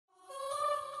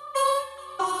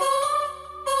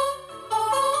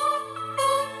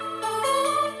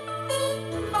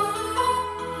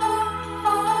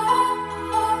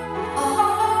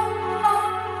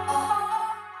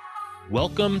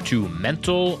Welcome to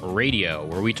Mental Radio,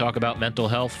 where we talk about mental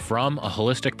health from a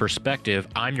holistic perspective.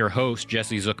 I'm your host,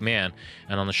 Jesse Zookman,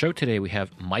 and on the show today we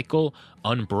have Michael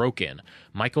Unbroken.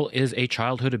 Michael is a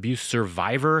childhood abuse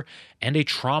survivor and a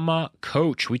trauma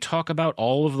coach. We talk about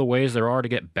all of the ways there are to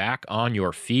get back on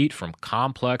your feet from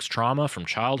complex trauma, from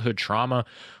childhood trauma.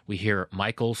 We hear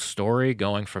Michael's story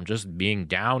going from just being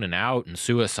down and out and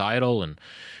suicidal and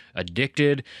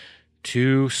addicted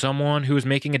to someone who is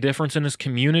making a difference in his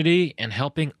community and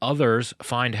helping others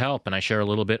find help. And I share a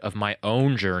little bit of my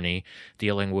own journey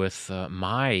dealing with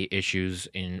my issues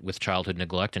with childhood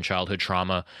neglect and childhood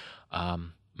trauma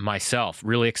myself.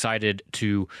 Really excited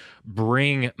to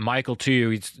bring Michael to you.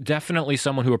 He's definitely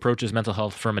someone who approaches mental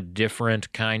health from a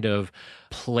different kind of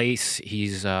place.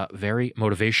 He's very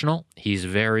motivational. He's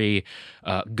very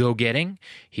go-getting.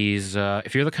 He's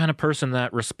if you're the kind of person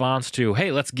that responds to,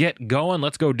 hey, let's get going,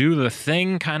 let's go do the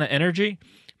thing kind of energy,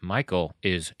 Michael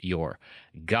is your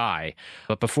guy.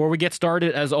 But before we get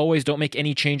started, as always, don't make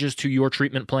any changes to your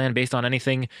treatment plan based on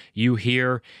anything you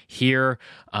hear here.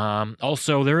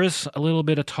 Also, there is a little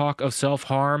bit of talk of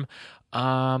self-harm.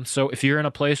 So if you're in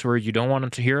a place where you don't want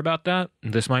them to hear about that,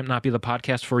 this might not be the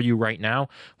podcast for you right now.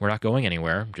 We're not going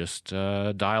anywhere. Just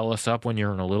dial us up when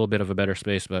you're in a little bit of a better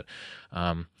space. But,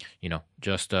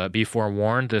 just be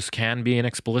forewarned, this can be an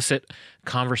explicit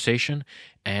conversation.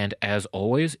 And as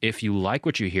always, if you like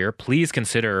what you hear, please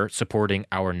consider supporting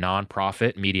our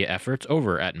nonprofit media efforts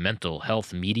over at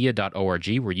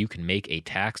mentalhealthmedia.org, where you can make a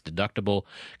tax-deductible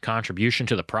contribution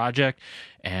to the project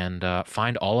and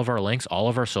find all of our links, all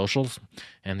of our socials.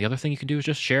 And the other thing you can do is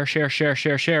just share.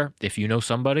 If you know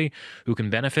somebody who can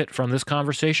benefit from this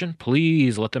conversation,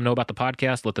 please let them know about the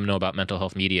podcast, let them know about Mental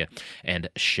Health Media, and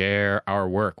share our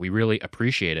work. We really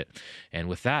appreciate it. And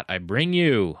with that, I bring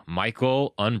you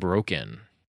Michael Unbroken.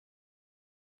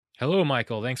 Hello,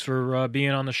 Michael. Thanks for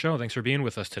being on the show. Thanks for being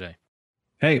with us today.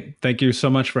 Hey, thank you so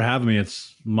much for having me.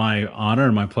 It's my honor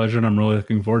and my pleasure, and I'm really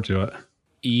looking forward to it.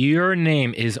 Your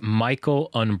name is Michael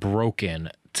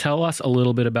Unbroken. Tell us a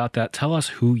little bit about that. Tell us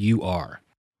who you are.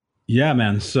 Yeah,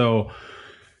 man. So,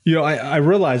 I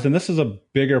realized, and this is a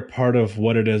bigger part of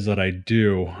what it is that I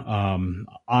do.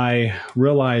 I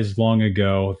realized long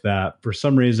ago that for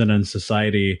some reason in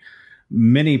society,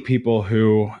 many people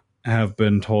who have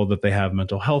been told that they have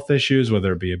mental health issues,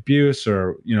 whether it be abuse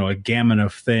or, a gamut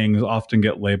of things, often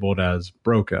get labeled as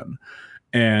broken.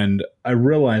 And I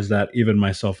realized that even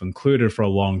myself included for a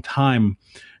long time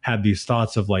had these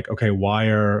thoughts of like, okay, why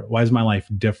is my life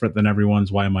different than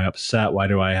everyone's? Why am I upset? Why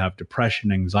do I have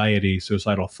depression, anxiety,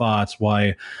 suicidal thoughts?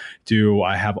 Why do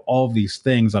I have all of these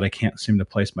things that I can't seem to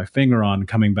place my finger on?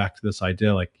 Coming back to this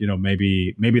idea, like,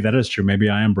 maybe that is true. Maybe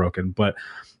I am broken. But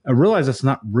I realized that's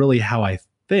not really how I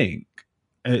think.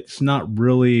 It's not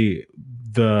really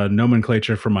the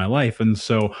nomenclature for my life. And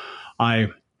so I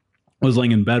was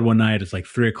laying in bed one night. It's like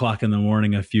 3:00 in the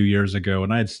morning a few years ago.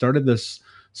 And I had started this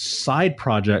side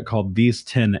project called These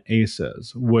 10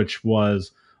 ACEs, which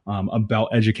was about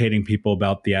educating people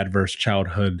about the Adverse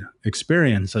Childhood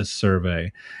Experiences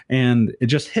Survey. And it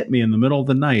just hit me in the middle of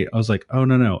the night. I was like, oh,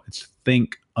 no, it's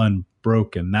Think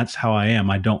Unbroken. That's how I am.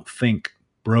 I don't think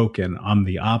broken. I'm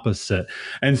the opposite.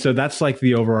 And so that's like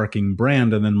the overarching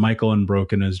brand. And then Michael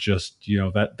Unbroken is just,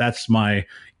 that's my,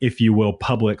 if you will,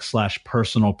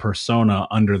 public/personal persona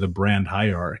under the brand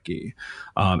hierarchy.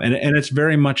 And it's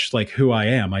very much like who I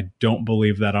am. I don't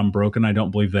believe that I'm broken. I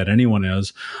don't believe that anyone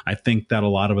is. I think that a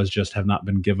lot of us just have not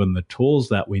been given the tools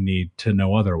that we need to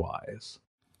know otherwise.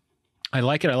 I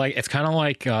like it. It's kind of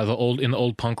like in the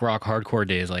old punk rock hardcore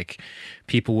days, like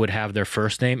people would have their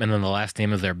first name and then the last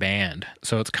name of their band.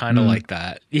 So it's kind of like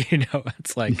that,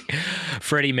 it's like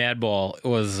Freddie Madball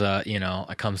was,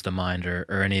 it comes to mind or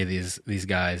any of these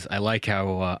guys. I like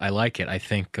how, I like it. I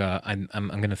think I'm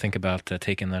going to think about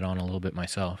taking that on a little bit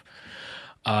myself.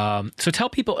 So tell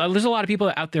people, there's a lot of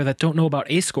people out there that don't know about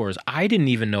ACE scores. I didn't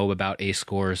even know about ACE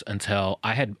scores until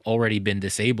I had already been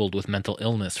disabled with mental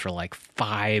illness for like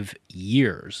 5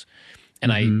 years.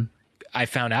 And I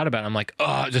found out about it. I'm like,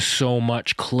 oh, just so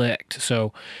much clicked.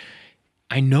 So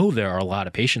I know there are a lot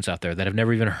of patients out there that have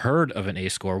never even heard of an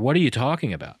ACE score. What are you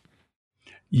talking about?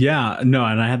 Yeah, no,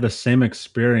 and I had the same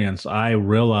experience. I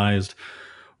realized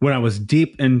when I was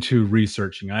deep into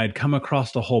researching, I had come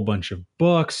across a whole bunch of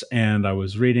books and I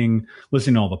was listening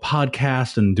to all the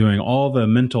podcasts and doing all the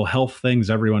mental health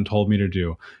things everyone told me to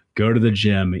do. Go to the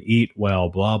gym, eat well,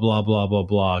 blah, blah, blah, blah,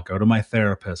 blah. Go to my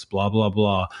therapist, blah, blah,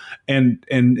 blah. And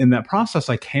in that process,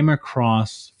 I came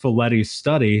across Folletti's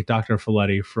study, Dr.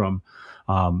 Folletti from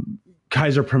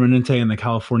Kaiser Permanente and the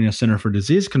California Center for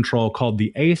Disease Control called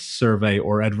the ACE survey,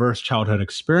 or Adverse Childhood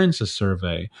Experiences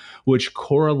Survey, which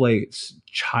correlates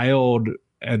child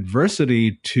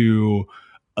adversity to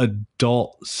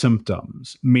adult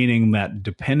symptoms, meaning that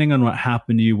depending on what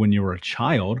happened to you when you were a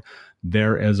child,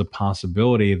 there is a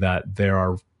possibility that there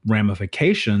are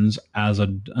ramifications as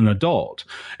an adult.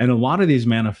 And a lot of these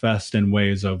manifest in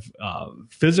ways of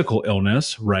physical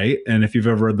illness, right? And if you've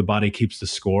ever read The Body Keeps the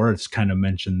Score, it's kind of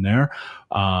mentioned there.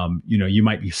 You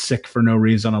might be sick for no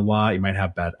reason a lot. You might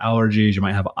have bad allergies. You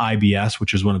might have IBS,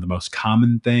 which is one of the most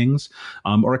common things,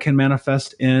 or it can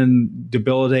manifest in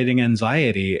debilitating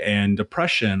anxiety and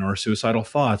depression or suicidal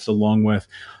thoughts, along with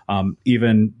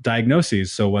even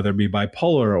diagnoses. So whether it be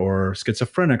bipolar or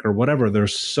schizophrenic or whatever,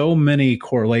 there's so many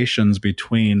correlations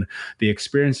between the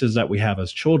experiences that we have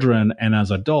as children and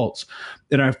as adults.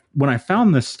 And when I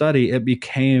found this study, it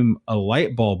became a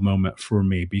light bulb moment for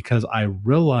me, because I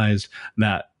realized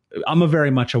that I'm a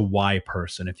very much a why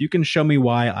person. If you can show me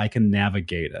why, I can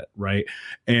navigate it, right?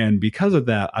 And because of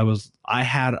that, I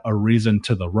had a reason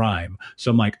to the rhyme.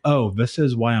 So I'm like, oh, this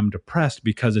is why I'm depressed,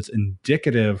 because it's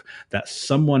indicative that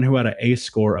someone who had an ACE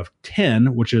score of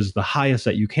 10, which is the highest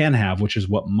that you can have, which is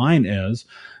what mine is,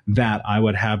 that I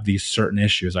would have these certain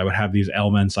issues. I would have these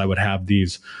ailments. I would have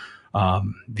these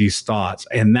thoughts.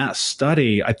 And that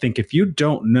study, I think, if you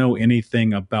don't know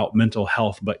anything about mental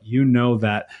health, but you know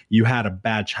that you had a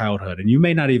bad childhood and you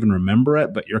may not even remember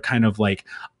it, but you're kind of like,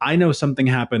 I know something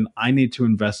happened, I need to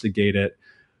investigate it.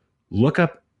 Look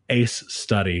up ACE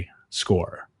study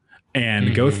score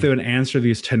and go through and answer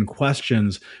these 10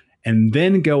 questions, and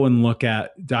then go and look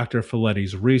at Dr.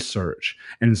 Folletti's research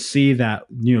and see that,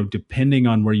 depending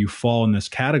on where you fall in this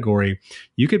category,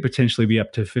 you could potentially be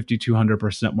up to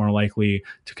 5,200% more likely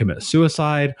to commit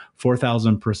suicide,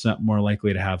 4,000% more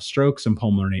likely to have strokes and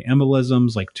pulmonary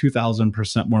embolisms, like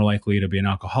 2,000% more likely to be an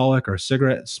alcoholic or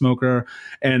cigarette smoker.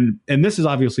 And this is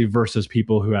obviously versus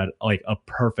people who had like a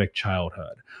perfect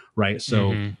childhood, right?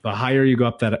 So the higher you go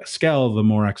up that scale, the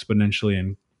more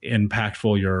exponentially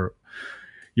impactful your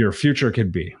future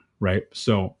could be, right?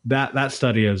 So that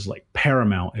study is like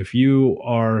paramount. If you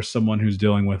are someone who's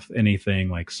dealing with anything,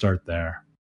 like, start there.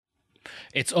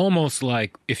 It's almost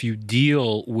like if you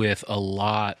deal with a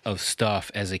lot of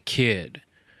stuff as a kid,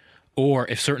 or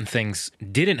if certain things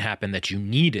didn't happen that you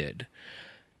needed,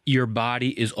 your body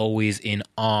is always in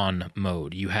on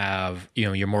mode. You have,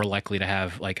 you're more likely to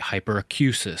have like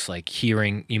hyperacusis, like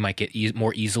hearing, you might get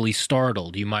more easily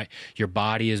startled. Your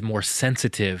body is more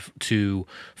sensitive to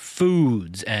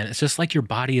foods. And it's just like your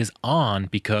body is on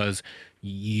because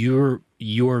your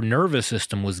nervous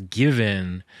system was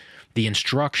given the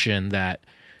instruction that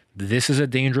this is a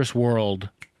dangerous world.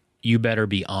 You better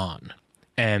be on.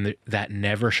 And that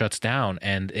never shuts down.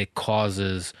 And it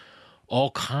causes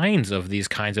all kinds of these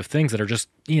kinds of things that are just,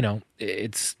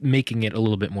 it's making it a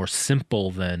little bit more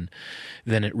simple than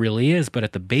it really is. But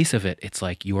at the base of it, it's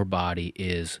like your body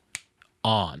is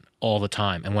on all the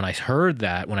time. And when I heard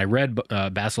that, when I read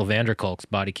Bessel van der Kolk's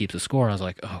Body Keeps the Score, I was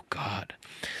like, oh God,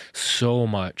 so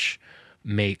much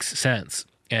makes sense.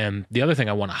 And the other thing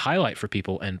I want to highlight for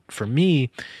people, and for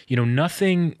me,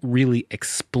 nothing really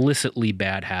explicitly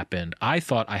bad happened. I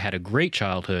thought I had a great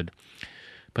childhood.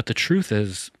 But the truth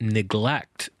is,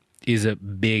 neglect is a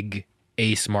big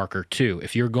ACE marker too.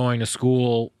 If you're going to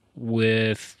school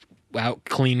without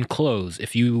clean clothes,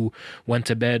 if you went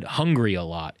to bed hungry a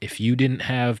lot, if you didn't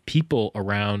have people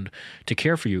around to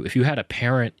care for you, if you had a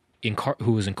parent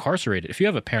who was incarcerated, if you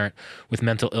have a parent with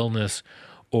mental illness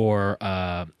or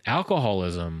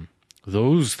alcoholism,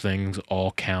 those things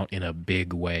all count in a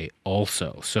big way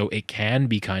also. So it can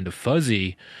be kind of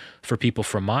fuzzy for people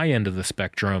from my end of the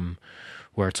spectrum,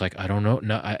 where it's like, I don't know,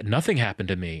 nothing happened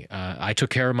to me. I took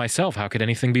care of myself. How could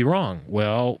anything be wrong?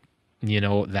 Well,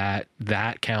 that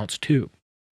counts too.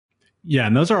 Yeah,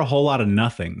 and those are a whole lot of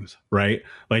nothings, right?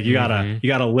 Like you got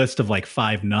a list of like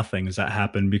 5 nothings that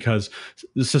happen, because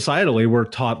societally we're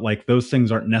taught like those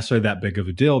things aren't necessarily that big of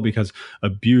a deal, because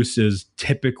abuse is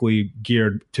typically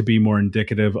geared to be more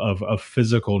indicative of a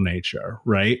physical nature,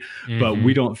 right? But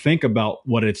we don't think about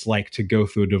what it's like to go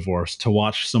through a divorce, to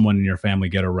watch someone in your family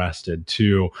get arrested,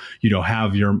 to,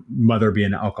 have your mother be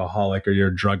an alcoholic or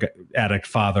your drug addict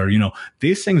father.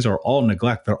 These things are all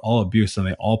neglect, they're all abuse, and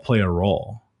they all play a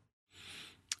role.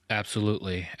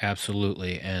 Absolutely.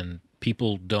 Absolutely. And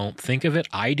people don't think of it.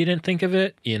 I didn't think of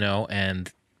it,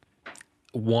 and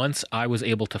once I was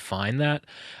able to find that,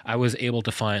 I was able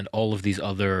to find all of these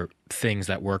other things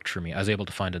that worked for me. I was able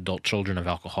to find Adult Children of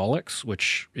Alcoholics,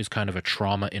 which is kind of a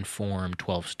trauma-informed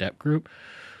 12-step group.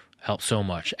 helped so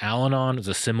much. Al-Anon is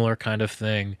a similar kind of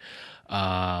thing.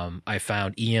 I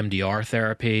found EMDR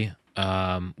therapy,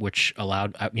 which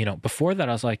allowed, before that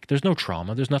I was like, there's no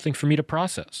trauma, there's nothing for me to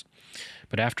process.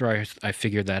 But after I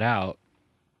figured that out,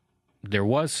 there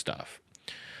was stuff.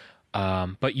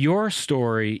 But your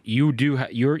story,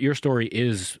 your story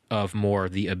is of more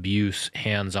the abuse,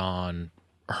 hands-on,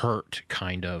 hurt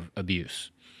kind of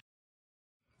abuse.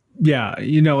 Yeah,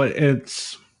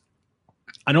 it's.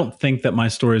 I don't think that my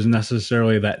story is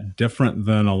necessarily that different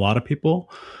than a lot of people.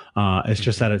 It's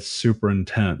just that it's super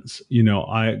intense.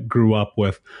 I grew up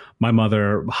with my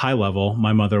mother, high level.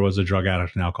 My mother was a drug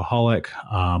addict and alcoholic.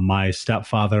 My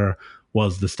stepfather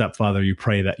was the stepfather you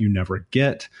pray that you never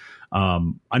get.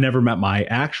 I never met my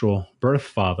actual birth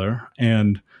father.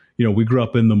 And, we grew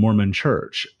up in the Mormon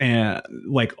church, and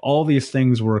like all these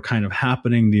things were kind of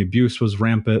happening. The abuse was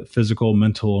rampant, physical,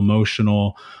 mental,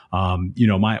 emotional.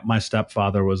 My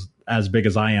stepfather was as big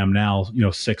as I am now,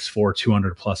 6'4",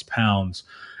 200 plus pounds.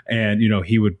 And,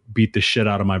 he would beat the shit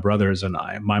out of my brothers and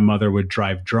I. My mother would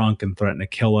drive drunk and threaten to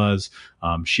kill us.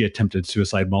 She attempted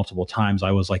suicide multiple times.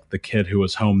 I was like the kid who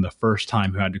was home the first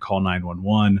time who had to call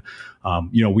 911.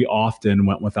 We often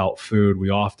went without food.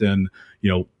 We often,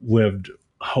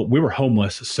 we were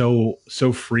homeless so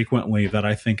frequently that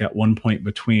I think at one point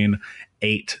between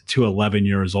 8 to 11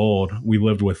 years old, we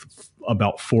lived with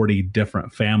about 40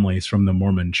 different families from the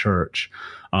Mormon church,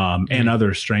 and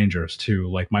other strangers too.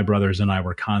 Like my brothers and I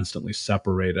were constantly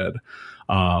separated.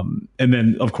 And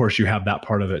then of course you have that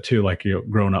part of it too, like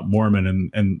growing up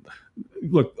Mormon and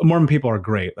look, Mormon people are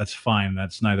great. That's fine.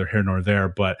 That's neither here nor there,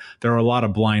 but there are a lot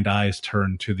of blind eyes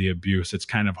turned to the abuse. It's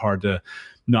kind of hard to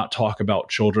not talk about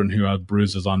children who have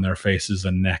bruises on their faces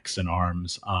and necks and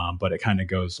arms. But it kind of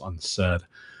goes unsaid.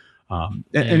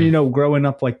 And growing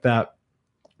up like that,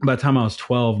 by the time I was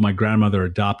 12, my grandmother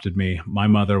adopted me. My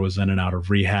mother was in and out of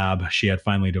rehab. She had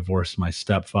finally divorced my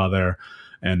stepfather.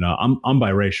 And I'm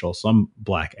biracial, so I'm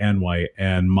black and white.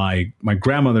 And my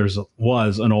grandmother's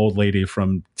was an old lady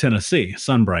from Tennessee,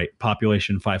 Sunbright,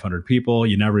 population 500 people.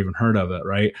 You never even heard of it,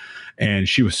 right? And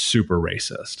she was super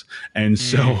racist. And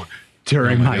so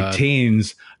during my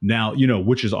teens, now,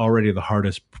 which is already the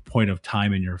hardest point of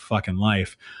time in your fucking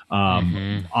life,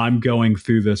 I'm going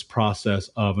through this process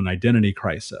of an identity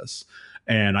crisis.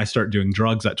 And I start doing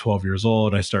drugs at 12 years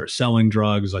old. I start selling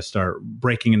drugs. I start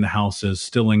breaking into houses,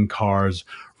 stealing cars,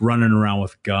 running around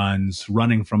with guns,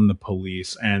 running from the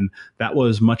police. And that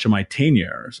was much of my teen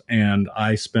years. And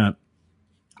I spent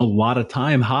a lot of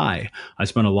time high. I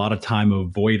spent a lot of time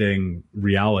avoiding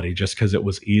reality just because it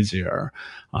was easier.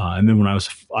 And then when I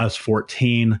was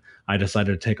 14, I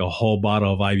decided to take a whole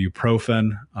bottle of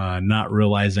ibuprofen, not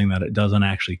realizing that it doesn't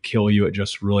actually kill you. It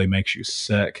just really makes you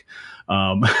sick.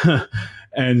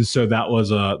 And so that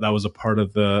was a part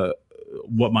of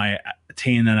what my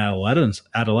teen and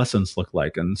adolescence looked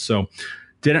like. And so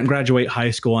didn't graduate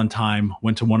high school on time,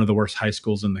 went to one of the worst high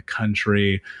schools in the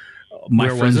country. My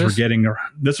friends were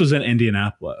this was in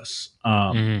Indianapolis.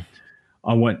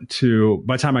 I went to,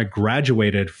 by the time I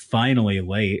graduated, finally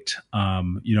late,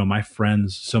 my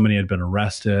friends, so many had been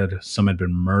arrested, some had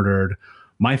been murdered.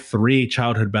 My 3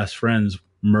 childhood best friends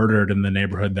murdered in the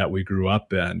neighborhood that we grew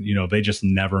up in. They just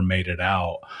never made it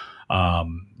out.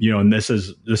 And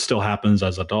this still happens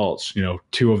as adults.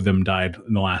 2 of them died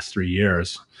in the last 3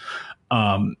 years.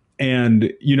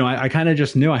 And, I kind of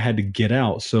just knew I had to get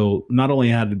out. So not only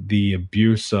had the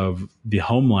abuse of the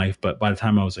home life, but by the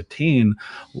time I was a teen,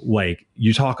 like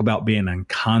you talk about being in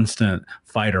constant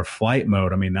fight or flight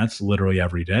mode. I mean, that's literally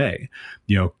every day,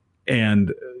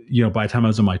 and, by the time I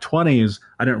was in my 20s,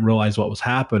 I didn't realize what was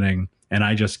happening. And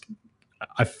I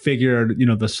figured,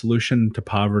 the solution to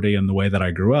poverty and the way that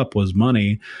I grew up was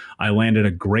money. I landed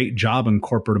a great job in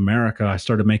corporate America. I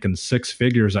started making 6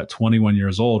 figures at 21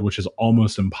 years old, which is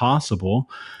almost impossible.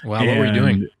 Wow. What were you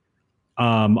doing?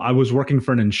 I was working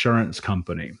for an insurance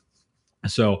company.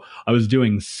 So I was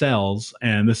doing sales,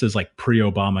 and this is like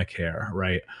pre-Obamacare,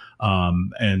 right?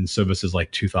 And so this is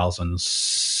like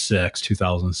 2006,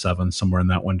 2007, somewhere in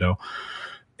that window.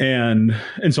 And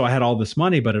so I had all this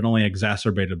money, but it only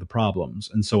exacerbated the problems.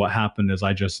 And so what happened is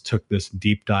I just took this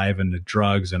deep dive into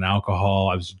drugs and alcohol.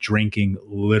 I was drinking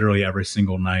literally every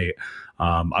single night.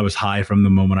 I was high from the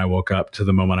moment I woke up to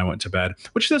the moment I went to bed,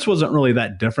 which this wasn't really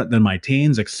that different than my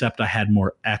teens, except I had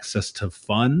more access to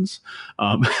funds.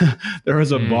 There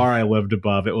was a bar I lived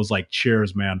above. It was like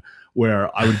Cheers, man,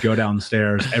 where I would go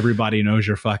downstairs. Everybody knows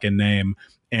your fucking name.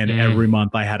 And every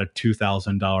month I had a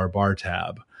 $2,000 bar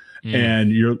tab.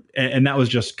 Mm. And that was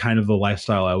just kind of the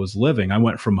lifestyle I was living. I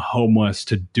went from homeless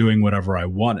to doing whatever I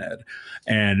wanted.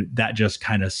 And that just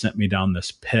kind of sent me down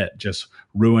this pit, just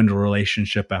ruined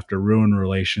relationship after ruined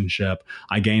relationship.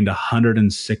 I gained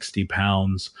 160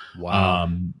 pounds.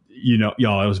 Wow.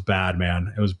 Y'all, it was bad,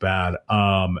 man. It was bad.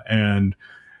 And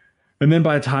then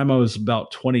by the time I was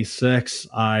about 26,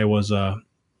 I was a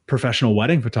professional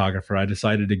wedding photographer. I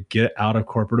decided to get out of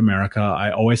corporate America.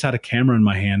 I always had a camera in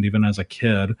my hand, even as a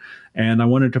kid, and I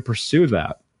wanted to pursue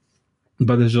that.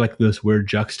 But there's like this weird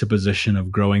juxtaposition of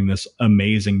growing this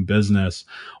amazing business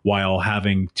while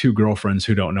having two girlfriends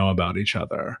who don't know about each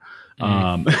other.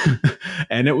 Mm.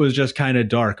 And it was just kind of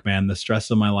dark, man. The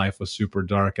stress of my life was super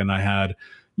dark. And I had,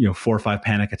 4 or 5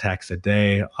 panic attacks a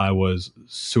day. I was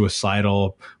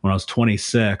suicidal when I was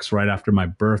 26, right after my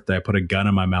birthday. I put a gun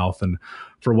in my mouth, and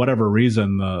for whatever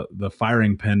reason, the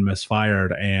firing pin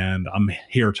misfired, and I'm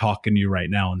here talking to you right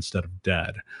now instead of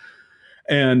dead.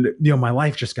 And my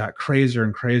life just got crazier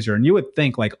and crazier. And you would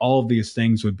think like all of these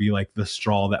things would be like the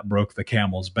straw that broke the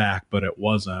camel's back, but it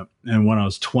wasn't. And when I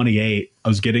was 28, I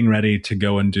was getting ready to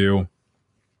go and do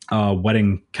a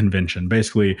wedding convention.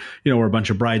 Basically, where a bunch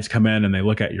of brides come in and they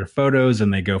look at your photos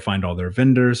and they go find all their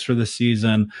vendors for the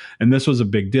season. And this was a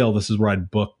big deal. This is where I'd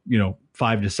book,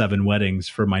 5 to 7 weddings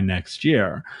for my next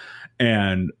year.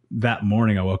 And that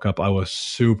morning I woke up, I was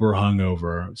super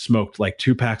hungover, smoked like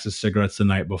 2 packs of cigarettes the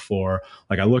night before.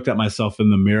 Like, I looked at myself in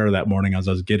the mirror that morning as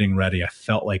I was getting ready. I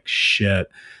felt like shit.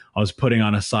 I was putting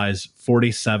on a size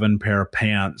 47 pair of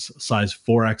pants, size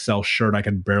 4XL shirt I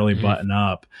could barely button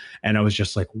up. And I was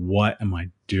just like, what am I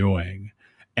doing?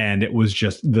 And it was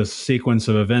just the sequence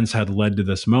of events had led to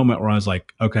this moment where I was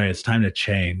like, okay, it's time to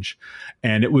change.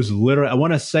 And it was literally, I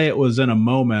want to say it was in a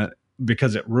moment,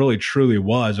 because it really truly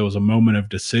was. It was a moment of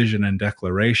decision and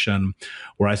declaration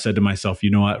where I said to myself, you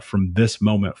know what, from this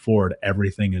moment forward,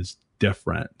 everything is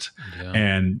different. Yeah.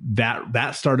 And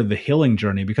that started the healing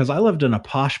journey, because I lived in a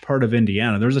posh part of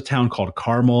Indiana. There's a town called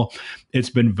Carmel. It's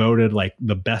been voted like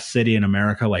the best city in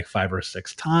America like 5 or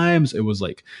 6 times. It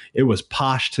was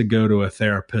posh to go to a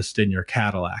therapist in your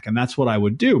Cadillac. And that's what I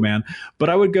would do, man.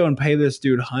 But I would go and pay this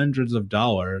dude hundreds of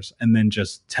dollars and then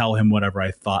just tell him whatever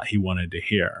I thought he wanted to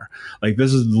hear. Like,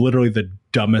 this is literally the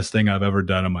dumbest thing I've ever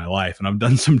done in my life. And I've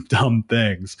done some dumb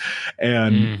things.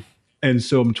 And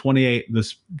so I'm 28,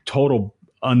 this total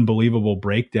unbelievable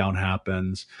breakdown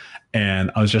happens. And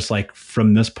I was just like,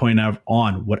 from this point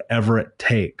on, whatever it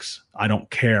takes, I don't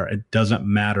care. It doesn't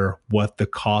matter what the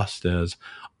cost is.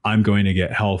 I'm going to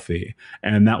get healthy.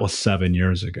 And that was 7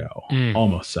 years ago,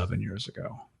 almost 7 years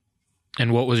ago.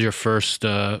 And what was your first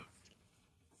step?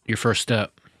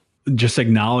 Just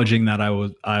acknowledging that I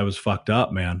was fucked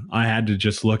up, man. I had to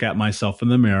just look at myself in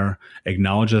the mirror,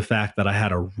 acknowledge the fact that I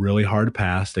had a really hard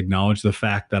past, acknowledge the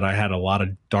fact that I had a lot of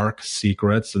dark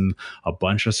secrets and a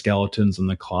bunch of skeletons in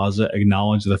the closet,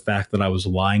 acknowledge the fact that I was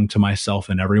lying to myself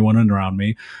and everyone around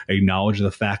me, acknowledge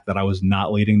the fact that I was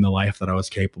not leading the life that I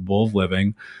was capable of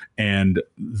living. And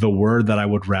the word that I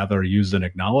would rather use in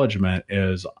acknowledgement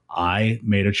is I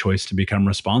made a choice to become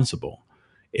responsible.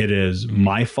 It is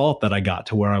my fault that I got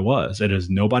to where I was. It is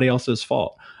nobody else's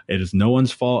fault. It is no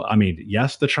one's fault. I mean,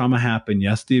 yes, the trauma happened.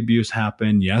 Yes, the abuse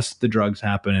happened. Yes, the drugs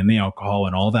happened and the alcohol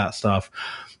and all that stuff.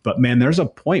 But man, there's a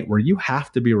point where you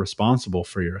have to be responsible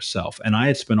for yourself. And I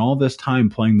had spent all this time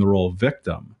playing the role of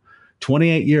victim,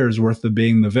 28 years worth of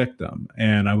being the victim.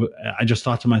 And I just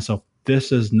thought to myself,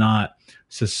 this is not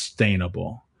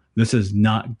sustainable. This is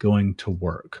not going to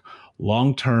work.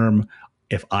 Long term,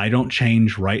 if I don't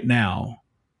change right now,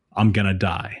 I'm going to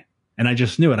die. And I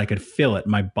just knew it. I could feel it.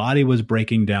 My body was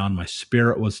breaking down. My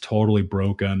spirit was totally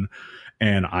broken.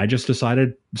 And I just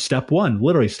decided step one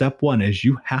is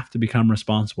you have to become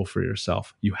responsible for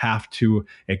yourself. You have to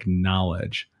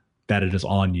acknowledge that it is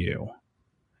on you.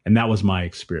 And that was my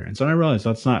experience. And I realized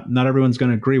that's not everyone's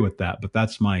going to agree with that, but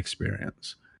that's my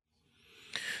experience.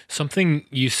 Something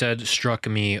you said struck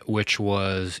me, which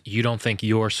was you don't think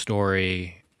your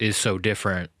story is so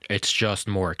different. It's just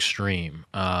more extreme,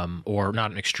 or not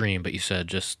an extreme, but you said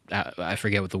just, I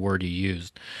forget what the word you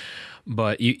used,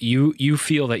 but you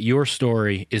feel that your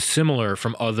story is similar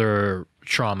from other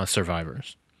trauma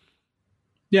survivors.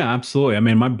 Yeah, absolutely. I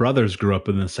mean, my brothers grew up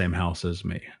in the same house as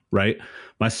me, right?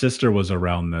 My sister was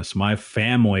around this. My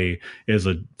family is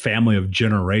a family of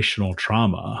generational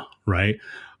trauma, right?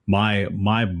 My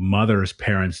mother's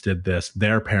parents did this.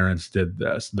 Their parents did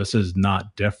this. This is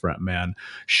not different, man.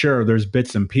 Sure, there's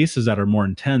bits and pieces that are more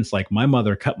intense. Like my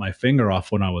mother cut my finger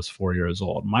off when I was 4 years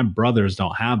old. My brothers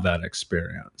don't have that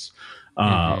experience.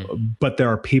 But there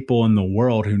are people in the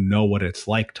world who know what it's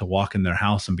like to walk in their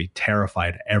house and be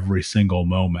terrified every single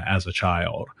moment as a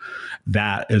child.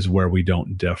 That is where we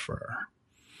don't differ.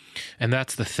 And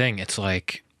that's the thing. It's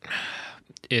like,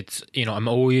 I'm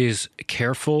always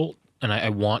careful, and I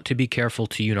want to be careful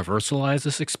to universalize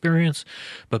this experience,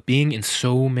 but being in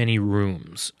so many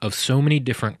rooms of so many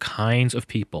different kinds of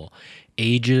people,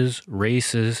 ages,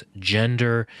 races,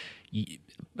 gender,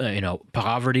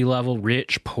 poverty level,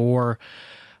 rich, poor,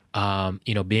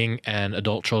 being an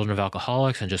adult children of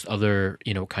alcoholics and just other,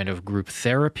 kind of group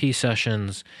therapy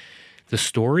sessions, the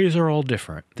stories are all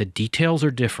different. The details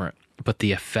are different, but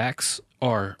the effects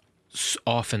are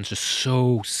often just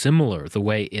so similar, the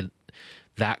way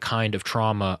that kind of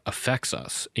trauma affects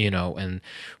us, and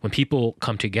when people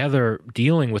come together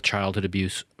dealing with childhood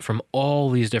abuse from all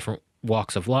these different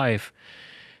walks of life,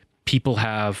 people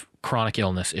have chronic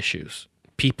illness issues.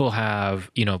 People have,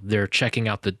 they're checking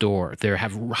out the door. They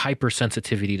have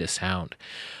hypersensitivity to sound.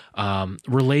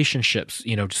 Relationships,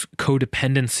 just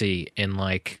codependency in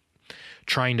like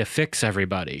trying to fix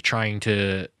everybody, trying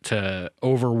to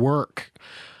overwork,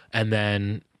 and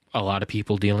then a lot of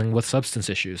people dealing with substance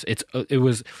issues.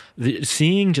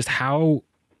 Seeing just how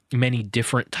many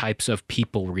different types of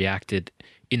people reacted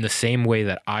in the same way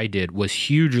that I did was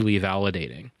hugely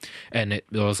validating, and it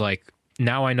was like,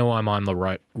 now I know I'm on the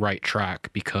right track,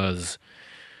 because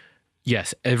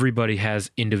yes, everybody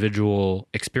has individual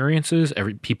experiences.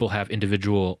 People have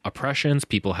individual oppressions.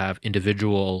 People have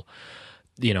individual,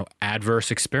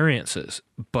 adverse experiences,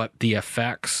 but the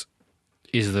effects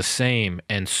is the same.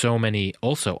 And so many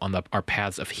also on our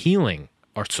paths of healing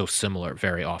are so similar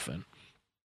very often.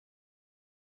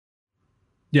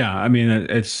 Yeah. I mean,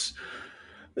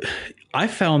 I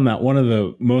found that one of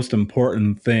the most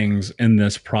important things in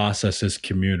this process is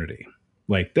community.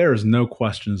 Like, there's no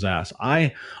questions asked.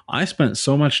 I spent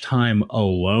so much time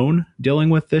alone dealing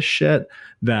with this shit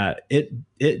that it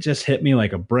just hit me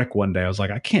like a brick one day. I was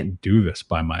like, I can't do this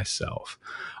by myself.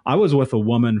 I was with a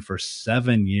woman for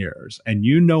 7 years, and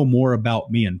you know more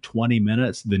about me in 20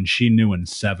 minutes than she knew in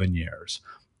 7 years.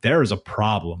 There is a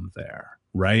problem there.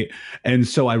 Right. And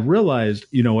so I realized,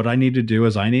 what I need to do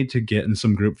is I need to get in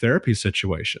some group therapy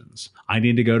situations. I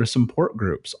need to go to support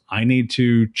groups. I need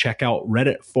to check out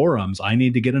Reddit forums. I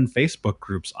need to get in Facebook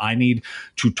groups. I need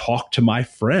to talk to my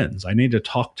friends. I need to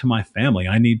talk to my family.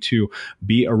 I need to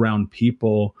be around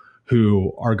people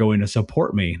who are going to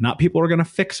support me, not people who are going to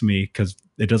fix me, because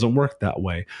it doesn't work that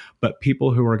way, but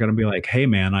people who are going to be like, hey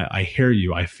man, I hear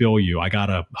you. I feel you. I got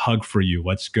a hug for you.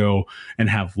 Let's go and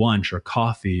have lunch or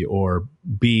coffee or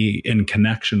be in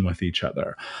connection with each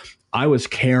other. I was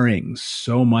carrying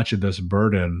so much of this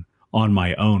burden on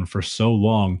my own for so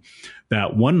long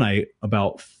that one night,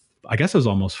 about, I guess it was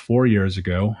almost 4 years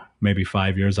ago, maybe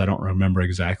 5 years, I don't remember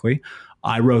exactly,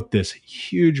 I wrote this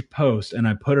huge post and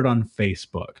I put it on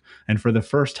Facebook. And for the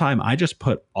first time, I just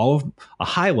put a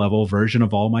high level version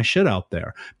of all my shit out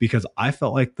there, because I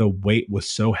felt like the weight was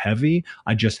so heavy.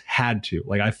 I just had to.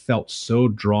 Like, I felt so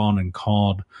drawn and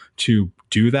called to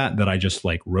do that I just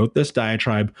like wrote this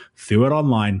diatribe, threw it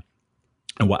online.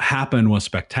 And what happened was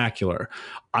spectacular.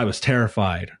 I was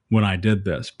terrified when I did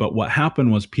this, but what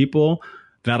happened was people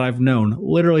that I've known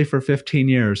literally for 15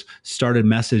 years started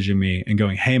messaging me and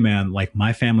going, hey man, like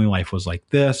my family life was like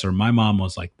this, or my mom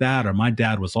was like that, or my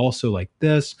dad was also like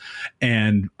this.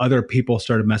 And other people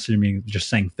started messaging me just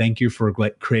saying, thank you for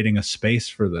like creating a space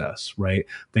for this, right?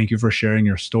 Thank you for sharing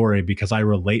your story, because I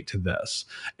relate to this.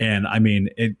 And I mean,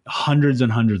 hundreds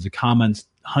and hundreds of comments,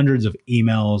 hundreds of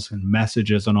emails and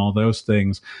messages and all those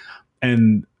things.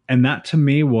 And that to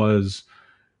me was,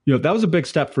 that was a big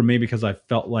step for me, because I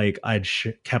felt like I'd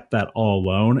kept that all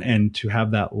alone, and to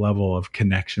have that level of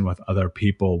connection with other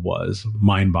people was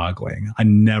mind-boggling. I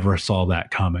never saw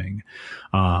that coming.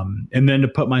 And then to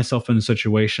put myself in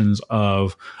situations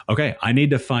of, okay, I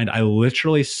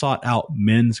literally sought out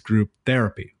men's group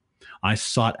therapy. I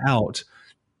sought out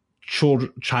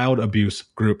child abuse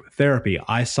group therapy.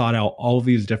 I sought out all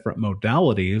these different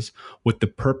modalities with the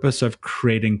purpose of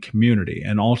creating community.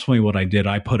 And ultimately what I did,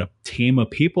 I put a team of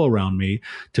people around me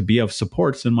to be of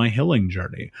supports in my healing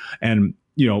journey. And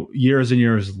years and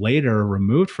years later,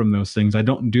 removed from those things, I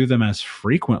don't do them as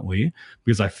frequently,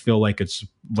 because I feel like it's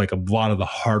like a lot of the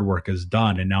hard work is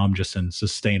done and now I'm just in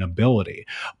sustainability.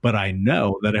 But I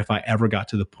know that if I ever got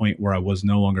to the point where I was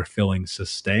no longer feeling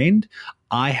sustained,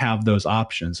 I have those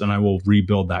options and I will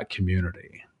rebuild that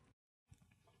community.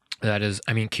 That is,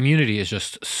 I mean, community is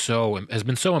just has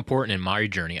been so important in my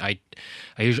journey.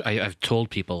 I've told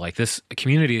people like this,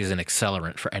 community is an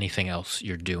accelerant for anything else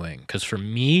you're doing. Because for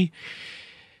me,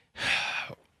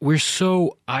 we're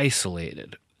so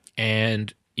isolated,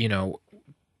 And,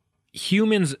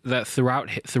 humans that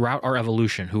throughout our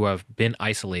evolution who have been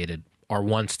isolated are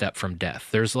one step from death.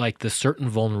 There's like this certain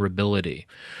vulnerability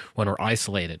when we're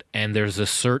isolated, and there's a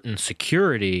certain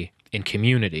security in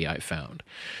community, I found.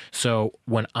 So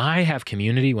when I have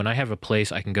community, when I have a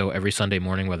place I can go every Sunday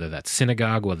morning, whether that's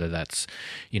synagogue, whether that's,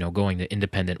 going to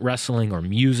independent wrestling or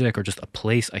music, or just a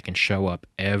place I can show up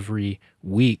every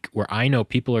week where I know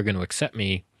people are going to accept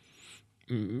me,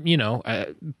 no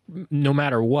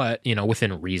matter what,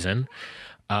 within reason,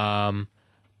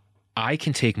 I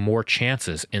can take more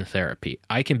chances in therapy.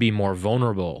 I can be more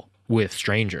vulnerable with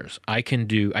strangers. I can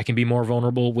be more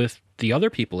vulnerable with the other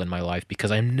people in my life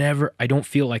because I don't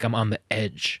feel like I'm on the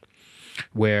edge,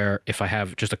 where if I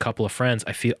have just a couple of friends,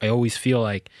 I always feel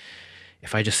like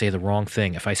if I just say the wrong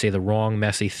thing, if I say the wrong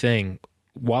messy thing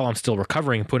while I'm still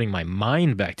recovering and putting my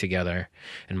mind back together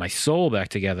and my soul back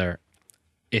together,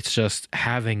 it's just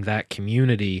having that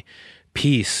community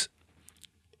piece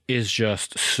is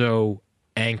just so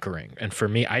anchoring. And for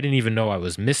me, I didn't even know I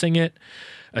was missing it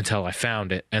until I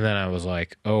found it. And then I was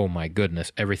like, oh my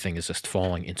goodness, everything is just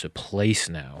falling into place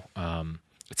now.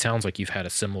 It sounds like you've had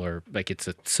it's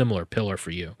a similar pillar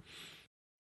for you.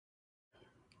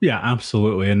 Yeah,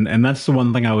 absolutely. And that's the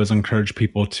one thing I always encourage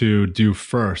people to do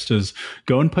first is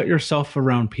go and put yourself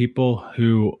around people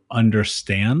who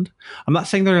understand. I'm not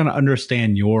saying they're going to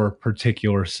understand your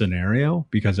particular scenario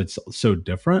because it's so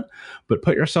different, but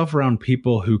put yourself around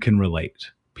people who can relate,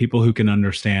 people who can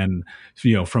understand,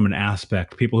 from an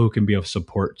aspect, people who can be of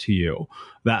support to you.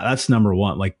 That's number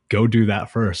one. Like, go do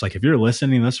that first. Like, if you're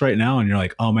listening to this right now and you're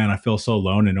like, oh man, I feel so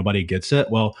alone and nobody gets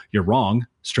it. Well, you're wrong,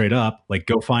 straight up. Like,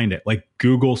 go find it. Like,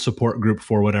 Google support group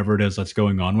for whatever it is that's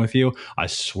going on with you. I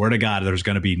swear to God, there's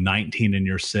going to be 19 in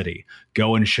your city.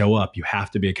 Go and show up. You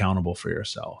have to be accountable for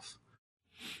yourself.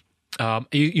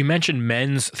 You mentioned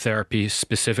men's therapy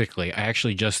specifically. I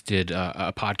actually just did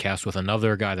a podcast with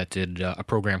another guy that did a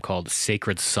program called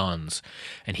Sacred Sons,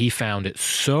 and he found it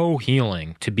so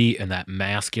healing to be in that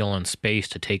masculine space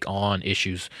to take on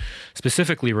issues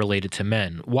specifically related to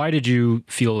men. Why did you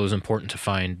feel it was important to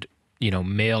find,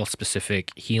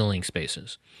 male-specific healing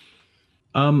spaces?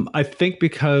 I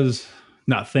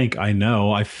think I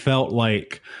know. I felt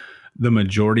like the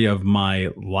majority of my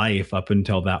life up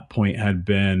until that point had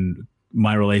been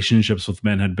my relationships with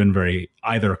men had been very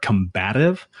either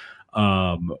combative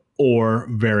or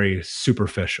very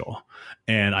superficial.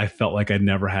 And I felt like I'd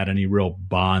never had any real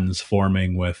bonds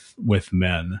forming with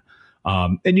men.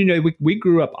 We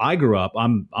grew up,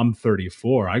 I'm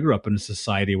 34. I grew up in a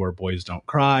society where boys don't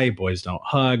cry, boys don't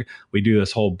hug. We do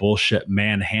this whole bullshit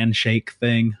man handshake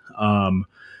thing.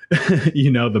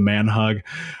 The man hug.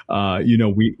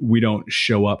 We don't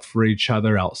show up for each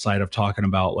other outside of talking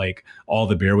about like all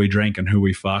the beer we drank and who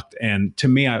we fucked. And to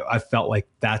me, I felt like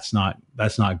that's not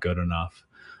good enough.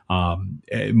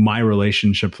 My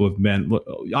relationship with men,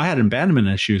 I had abandonment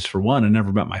issues for one. I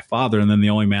never met my father. And then the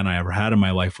only man I ever had in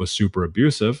my life was super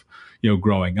abusive,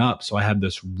 growing up. So I had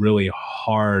this really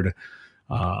hard,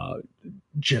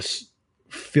 just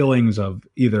feelings of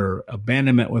either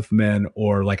abandonment with men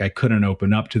or like I couldn't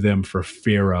open up to them for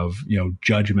fear of,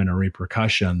 judgment or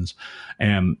repercussions.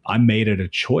 And I made it a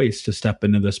choice to step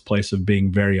into this place of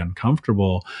being very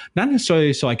uncomfortable, not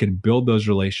necessarily so I could build those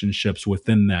relationships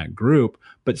within that group,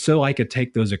 but so I could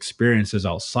take those experiences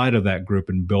outside of that group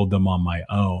and build them on my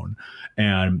own.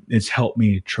 And it's helped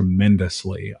me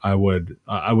tremendously. I would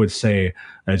say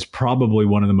it's probably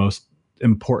one of the most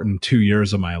important 2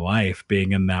 years of my life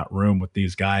being in that room with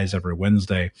these guys every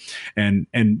Wednesday. And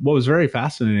what was very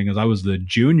fascinating is I was the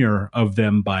junior of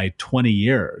them by 20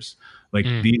 years. Like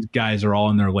these guys are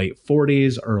all in their late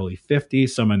 40s, early 50s,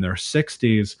 some in their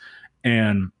 60s.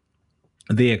 And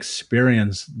the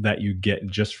experience that you get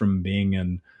just from being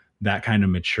in that kind of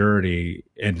maturity.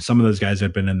 And some of those guys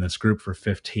had been in this group for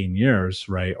 15 years,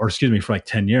 right? Or excuse me, for like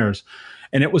 10 years.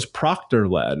 And it was Proctor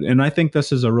led. And I think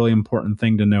this is a really important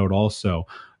thing to note also.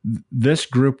 This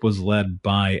group was led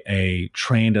by a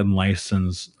trained and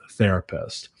licensed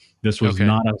therapist. This was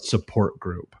not a support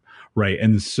group, right?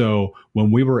 And so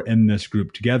when we were in this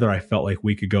group together, I felt like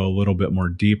we could go a little bit more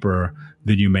deeper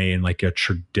than you may in like a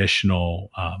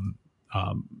traditional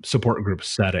support group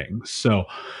setting. So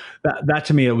that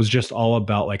to me, it was just all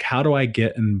about like, how do I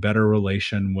get in better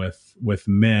relation with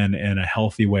men in a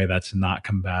healthy way that's not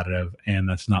combative and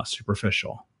that's not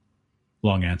superficial?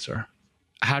 Long answer.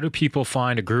 how do people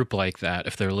find a group like that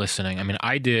if they're listening? I mean,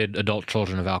 I did Adult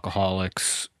Children of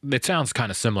Alcoholics. It sounds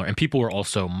kind of similar. And people were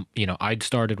also, I'd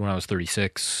started when I was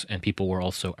 36, and people were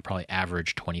also probably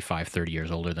average 25, 30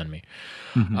 years older than me.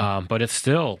 Mm-hmm. But it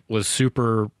still was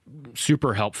super,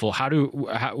 super helpful.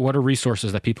 What are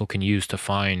resources that people can use to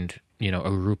find, a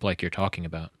group like you're talking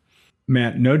about?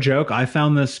 Man, no joke. I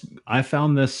found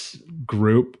this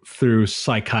group through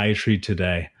Psychiatry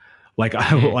Today. Like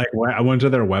Mm, I went to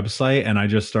their website and I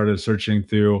just started searching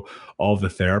through all the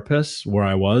therapists where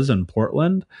I was in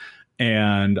Portland,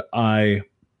 and I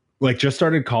like just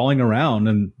started calling around,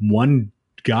 and one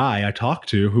guy I talked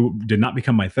to who did not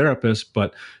become my therapist,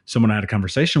 but someone I had a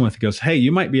conversation with, goes, "Hey,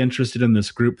 you might be interested in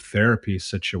this group therapy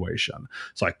situation."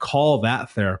 So I call that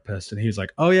therapist and he's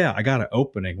like, "Oh yeah, I got an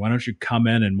opening. Why don't you come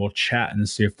in and we'll chat and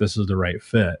see if this is the right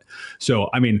fit." So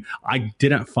I mean, I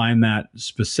didn't find that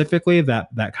specifically.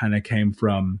 That kind of came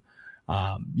from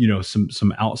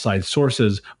some outside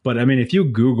sources. But I mean, if you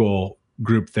Google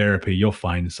group therapy, you'll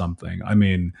find something. I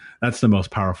mean, that's the most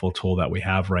powerful tool that we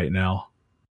have right now.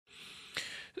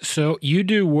 So you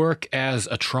do work as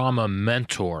a trauma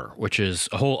mentor, which is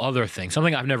a whole other thing,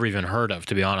 something I've never even heard of,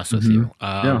 to be honest with Hmm. you.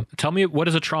 Yeah. Tell me, what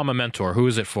is a trauma mentor? Who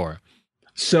is it for?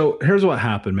 So here's what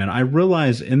happened, man. I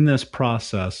realized in this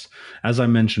process, as I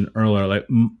mentioned earlier, like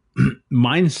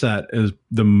mindset is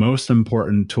the most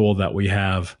important tool that we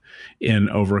have in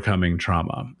overcoming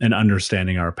trauma and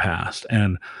understanding our past.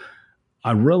 And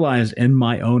I realized in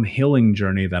my own healing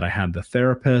journey that I had the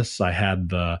therapists, I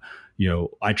had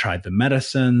I tried the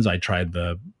medicines, I tried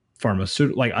the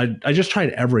pharmaceutical, like I just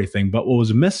tried everything. But what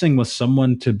was missing was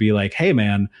someone to be like, "Hey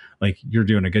man, like you're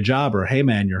doing a good job," or "Hey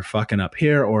man, you're fucking up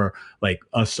here," or like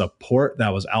a support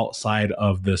that was outside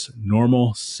of this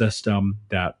normal system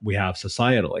that we have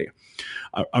societally.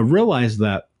 I realized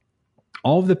that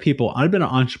all of the people, I've been an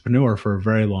entrepreneur for a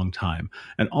very long time,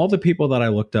 and all the people that I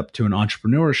looked up to in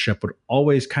entrepreneurship would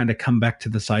always kind of come back to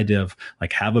this idea of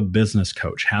like, have a business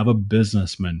coach, have a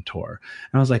business mentor.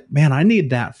 And I was like, man, I need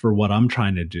that for what I'm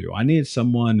trying to do. I need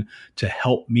someone to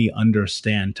help me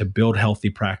understand, to build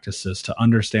healthy practices, to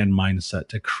understand mindset,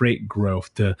 to create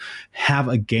growth, to have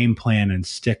a game plan and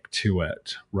stick to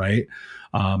it, right?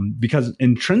 Because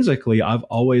intrinsically, I've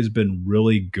always been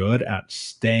really good at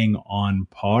staying on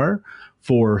par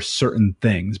for certain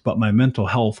things, but my mental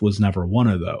health was never one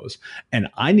of those. And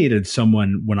I needed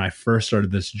someone when I first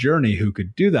started this journey who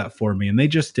could do that for me, and they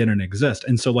just didn't exist.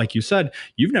 And so, like you said,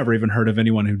 you've never even heard of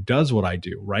anyone who does what I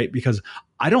do, right? Because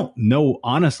I don't know,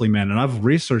 honestly, man, and I've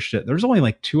researched it. There's only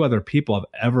like two other people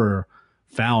I've ever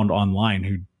found online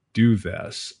who do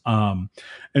this. And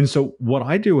so, what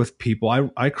I do with people,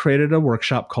 I created a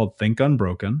workshop called Think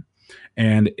Unbroken,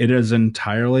 and it is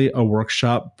entirely a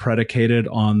workshop predicated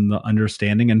on the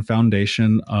understanding and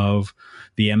foundation of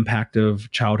the impact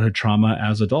of childhood trauma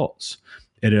as adults.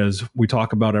 We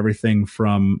talk about everything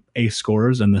from ACE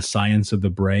scores and the science of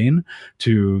the brain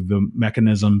to the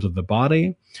mechanisms of the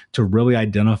body to really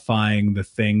identifying the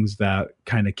things that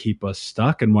kind of keep us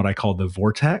stuck in what I call the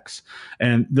vortex.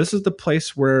 And this is the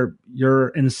place where you're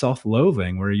in self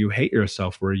loathing, where you hate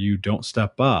yourself, where you don't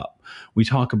step up. We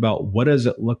talk about what does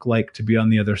it look like to be on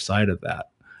the other side of that?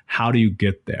 How do you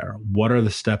get there? What are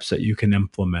the steps that you can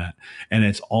implement? And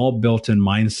it's all built in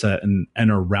mindset and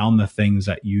around the things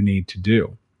that you need to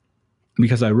do.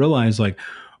 Because I realized like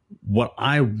what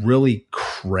I really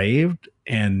craved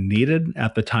and needed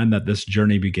at the time that this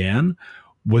journey began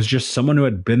was just someone who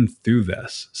had been through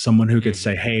this, someone who could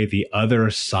say, Mhm. "Hey, the other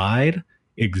side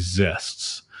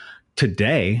exists."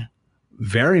 Today,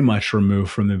 very much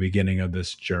removed from the beginning of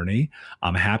this journey.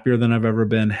 I'm happier than I've ever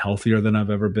been, healthier than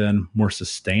I've ever been, more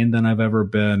sustained than I've ever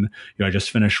been. I just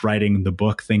finished writing the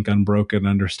book Think Unbroken: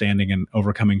 Understanding and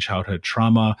Overcoming Childhood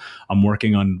Trauma. I'm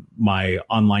working on my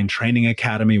online training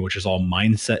academy, which is all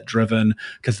mindset driven,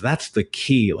 because that's the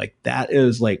key. Like that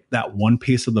is like that one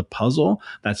piece of the puzzle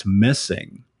that's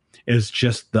missing is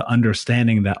just the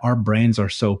understanding that our brains are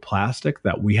so plastic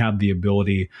that we have the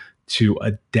ability to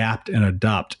adapt and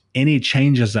adopt any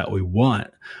changes that we want,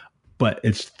 but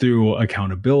it's through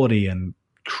accountability and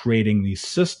creating these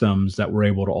systems that we're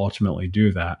able to ultimately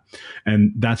do that.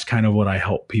 And that's kind of what I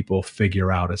help people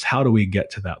figure out is how do we get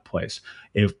to that place?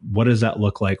 What does that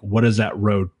look like? What does that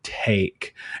road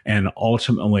take? And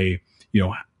ultimately,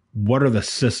 what are the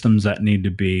systems that need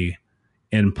to be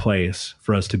in place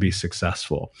for us to be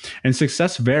successful? And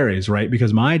success varies, right?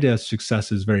 Because my idea of success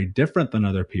is very different than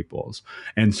other people's.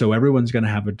 And so everyone's going to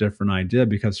have a different idea,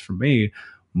 because for me,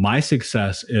 my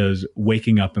success is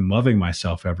waking up and loving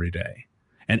myself every day.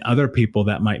 And other people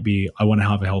that might be, I want to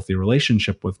have a healthy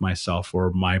relationship with myself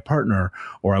or my partner,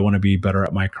 or I want to be better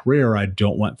at my career. I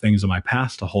don't want things in my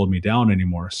past to hold me down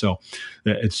anymore. So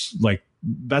it's like,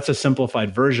 that's a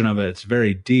simplified version of it. It's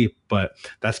very deep, but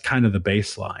that's kind of the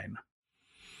baseline.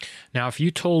 Now, if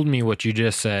you told me what you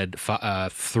just said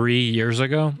 3 years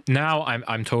ago, now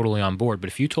I'm totally on board. But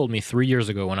if you told me 3 years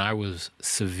ago when I was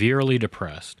severely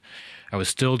depressed, I was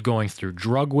still going through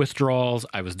drug withdrawals,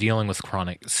 I was dealing with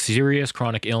serious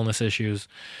chronic illness issues,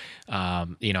 I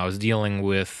was dealing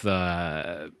with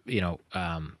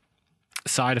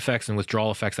side effects and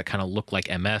withdrawal effects that kind of look like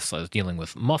MS. I was dealing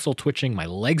with muscle twitching. My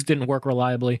legs didn't work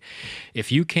reliably.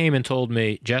 If you came and told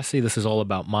me, Jesse, this is all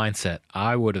about mindset,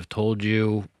 I would have told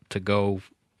you to go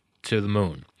to the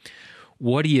moon.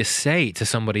 What do you say to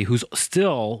somebody who's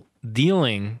still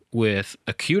dealing with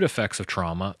acute effects of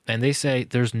trauma and they say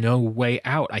there's no way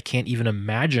out? I can't even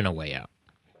imagine a way out.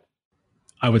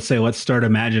 I would say, let's start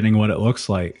imagining what it looks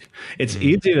like. It's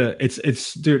easy to,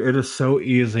 dude, it is so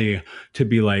easy to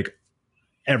be like,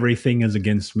 everything is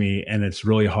against me and it's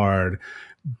really hard,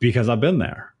 because I've been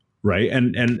there. Right.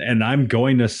 And I'm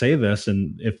going to say this,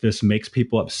 and if this makes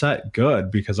people upset, good,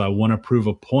 because I want to prove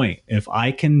a point. If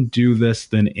I can do this,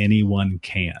 then anyone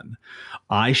can.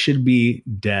 I should be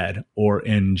dead or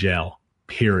in jail,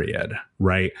 period.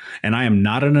 Right. And I am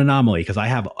not an anomaly, because I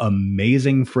have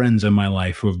amazing friends in my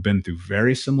life who have been through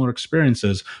very similar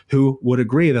experiences who would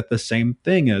agree that the same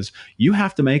thing is, you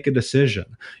have to make a decision.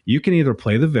 You can either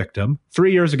play the victim.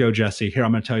 3 years ago, Jesse, here,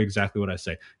 I'm going to tell you exactly what I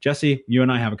say. Jesse, you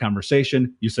and I have a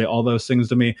conversation. You say all those things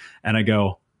to me, and I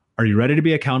go, are you ready to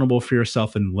be accountable for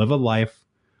yourself and live a life,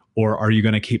 or are you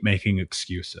going to keep making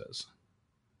excuses?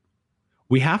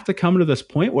 We have to come to this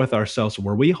point with ourselves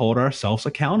where we hold ourselves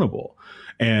accountable.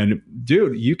 And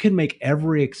dude, you can make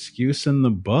every excuse in the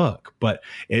book, but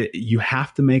you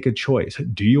have to make a choice.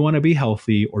 Do you want to be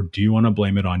healthy, or do you want to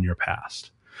blame it on your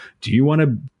past? Do you want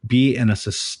to be in a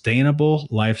sustainable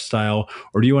lifestyle,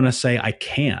 or do you want to say, I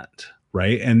can't?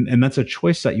 Right. And that's a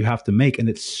choice that you have to make. And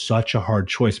it's such a hard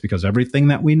choice, because everything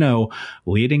that we know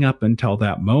leading up until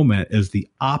that moment is the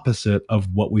opposite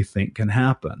of what we think can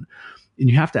happen. And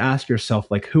you have to ask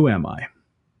yourself, like, who am I?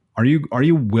 Are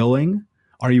you willing?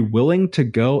 Are you willing to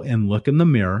go and look in the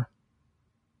mirror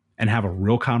and have a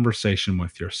real conversation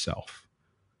with yourself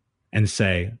and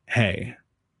say, hey,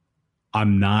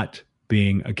 I'm not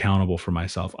being accountable for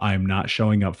myself. I am not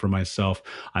showing up for myself.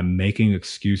 I'm making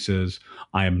excuses.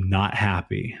 I am not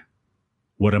happy.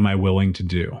 What am I willing to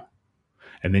do?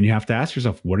 And then you have to ask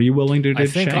yourself, what are you willing to do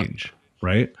to change?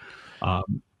 Right?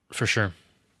 For sure.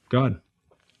 Go ahead.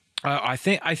 I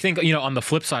think, on the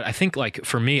flip side, I think, like,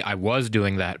 for me, I was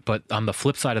doing that, but on the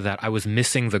flip side of that, I was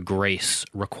missing the grace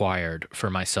required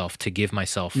for myself to give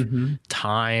myself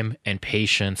time and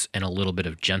patience and a little bit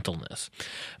of gentleness.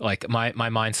 Like, my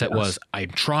mindset was, I'm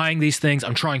trying these things.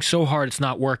 I'm trying so hard. It's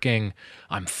not working.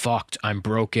 I'm fucked. I'm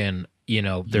broken.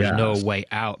 There's no way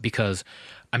out, because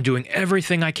I'm doing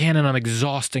everything I can and I'm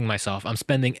exhausting myself. I'm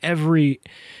spending every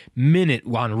minute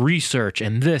on research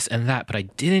and this and that, but I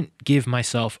didn't give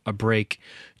myself a break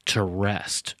to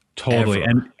rest. Totally.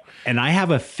 And I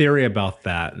have a theory about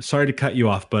that. Sorry to cut you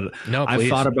off, but no, I've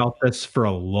thought about this for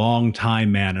a long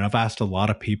time, man. And I've asked a lot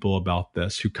of people about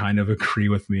this who kind of agree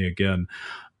with me again.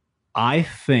 I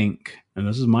think, and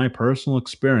this is my personal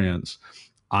experience,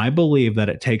 I believe that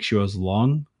it takes you as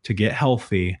long to get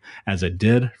healthy as it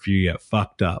did for you to get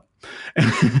fucked up.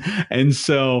 And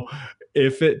so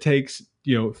if it takes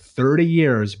 30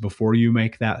 years before you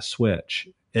make that switch,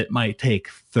 it might take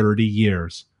 30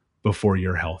 years before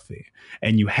you're healthy.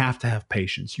 And you have to have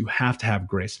patience. You have to have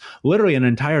grace. Literally, an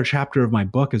entire chapter of my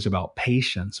book is about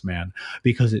patience, man,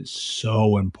 because it's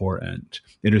so important.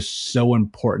 It is so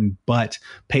important. But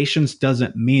patience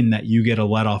doesn't mean that you get to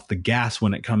let off the gas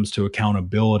when it comes to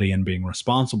accountability and being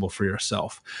responsible for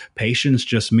yourself. Patience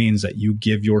just means that you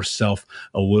give yourself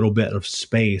a little bit of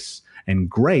space and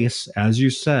grace, as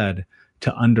you said,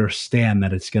 to understand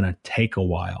that it's going to take a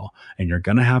while, and you're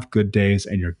going to have good days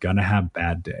and you're going to have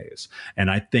bad days. And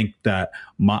I think that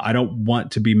I don't want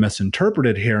to be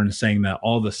misinterpreted here in saying that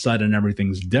all of a sudden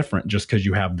everything's different just because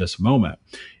you have this moment.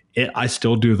 I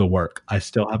still do the work. I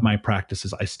still have my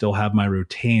practices. I still have my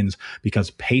routines, because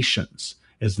patience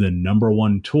is the number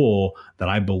one tool that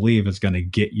I believe is going to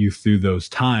get you through those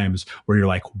times where you're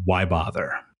like, why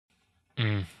bother?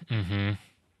 Mm-hmm.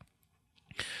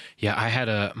 Yeah, I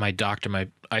had my doctor,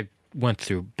 I went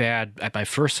through my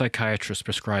first psychiatrist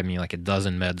prescribed me like a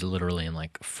dozen meds literally in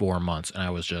like 4 months, and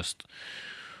I was just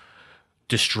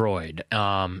destroyed.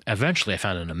 Eventually I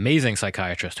found an amazing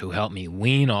psychiatrist who helped me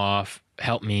wean off,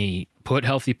 helped me put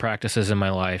healthy practices in my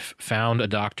life, found a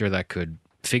doctor that could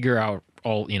figure out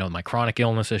all, my chronic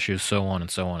illness issues, so on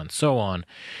and so on and so on.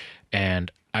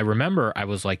 And I remember I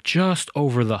was like just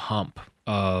over the hump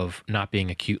of not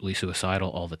being acutely suicidal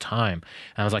all the time.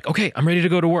 And I was like, okay, I'm ready to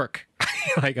go to work.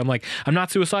 I'm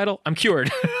not suicidal. I'm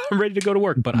cured. I'm ready to go to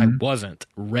work, but I wasn't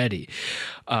ready.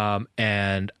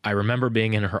 And I remember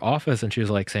being in her office and she was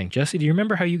like saying, Jesse, do you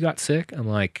remember how you got sick? I'm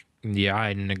like, yeah,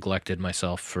 I neglected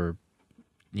myself for,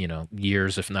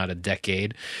 years, if not a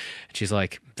decade. And she's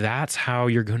like, that's how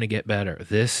you're going to get better.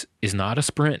 This is not a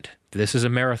sprint. This is a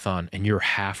marathon and you're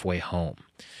halfway home.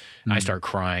 I started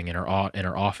crying in her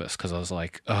office because I was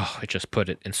like, oh, it just put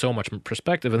it in so much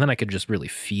perspective. And then I could just really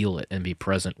feel it and be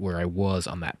present where I was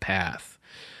on that path,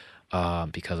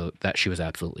 because of that. She was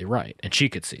absolutely right. And she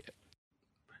could see it.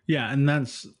 Yeah. And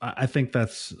I think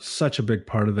that's such a big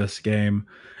part of this game.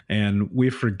 And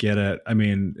we forget it. I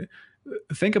mean,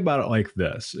 think about it like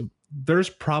this. There's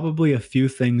probably a few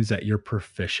things that you're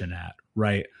proficient at,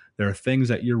 right? There are things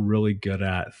that you're really good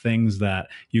at, things that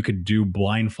you could do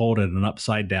blindfolded and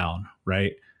upside down,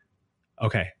 right?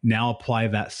 Okay, now apply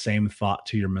that same thought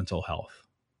to your mental health,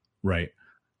 right?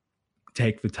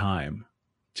 Take the time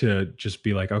to just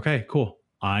be like, okay, cool.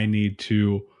 I need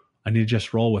to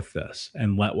just roll with this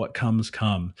and let what comes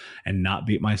come and not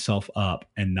beat myself up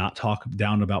and not talk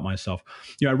down about myself.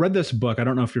 I read this book. I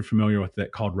don't know if you're familiar with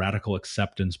it, called Radical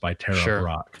Acceptance by Tara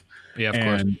Brach. Yeah, of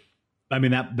course. I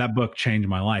mean, that book changed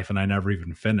my life and I never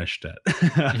even finished it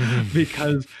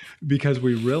because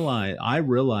I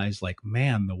realized like,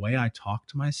 man, the way I talk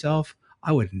to myself,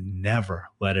 I would never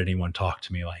let anyone talk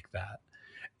to me like that.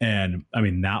 And I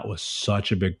mean, that was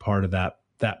such a big part of that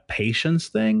patience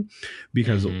thing,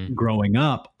 because growing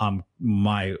up,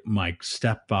 my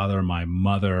stepfather, my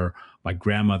mother, my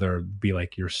grandmother be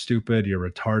like, you're stupid, you're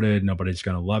retarded, nobody's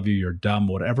going to love you, you're dumb,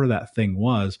 whatever that thing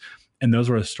was. And those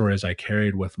were the stories I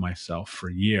carried with myself for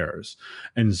years.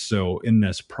 And so in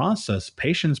this process,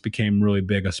 patience became really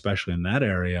big, especially in that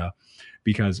area,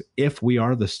 because if we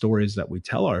are the stories that we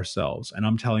tell ourselves, and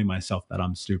I'm telling myself that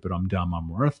I'm stupid, I'm dumb, I'm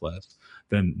worthless,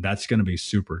 then that's going to be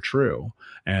super true.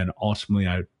 And ultimately,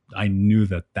 I knew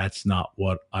that that's not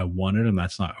what I wanted and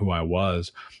that's not who I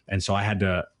was. And so I had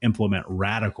to implement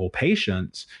radical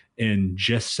patience in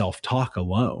just self-talk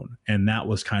alone. And that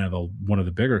was kind of one of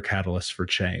the bigger catalysts for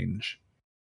change.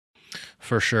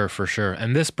 For sure, for sure.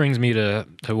 And this brings me to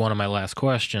one of my last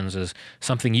questions. Is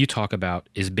something you talk about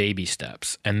is baby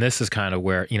steps. And this is kind of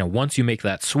where, once you make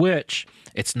that switch,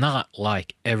 it's not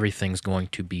like everything's going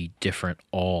to be different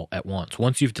all at once.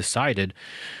 Once you've decided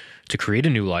to create a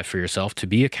new life for yourself, to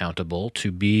be accountable,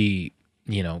 to be,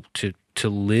 to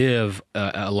live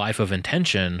a life of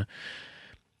intention,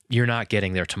 you're not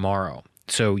getting there tomorrow.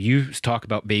 So you talk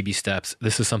about baby steps.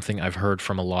 This is something I've heard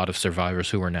from a lot of survivors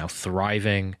who are now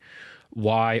thriving.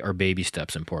 Why are baby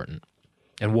steps important?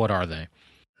 And what are they?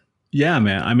 Yeah,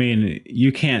 man. I mean,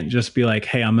 you can't just be like,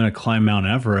 hey, I'm going to climb Mount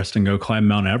Everest and go climb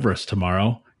Mount Everest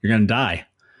tomorrow. You're going to die,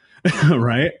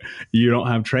 right? You don't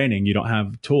have training. You don't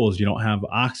have tools. You don't have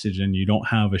oxygen. You don't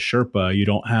have a Sherpa. You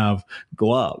don't have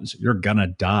gloves. You're going to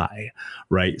die,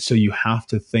 right? So you have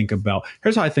to think about,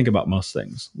 here's how I think about most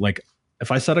things. Like if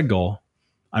I set a goal,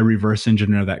 I reverse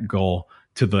engineer that goal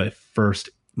to the first,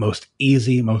 most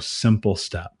easy, most simple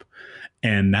step.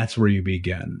 And that's where you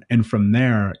begin. And from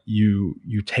there, you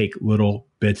take little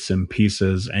bits and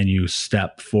pieces and you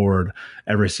step forward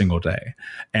every single day.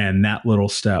 And that little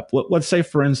step, let's say,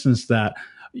 for instance, that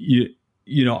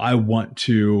I want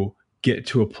to get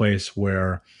to a place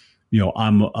where,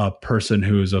 I'm a person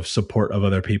who's of support of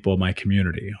other people in my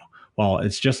community. Well,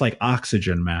 it's just like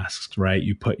oxygen masks, right?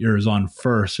 You put yours on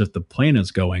first if the plane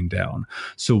is going down.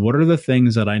 So what are the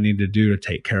things that I need to do to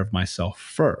take care of myself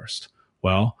first?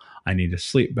 Well, I need to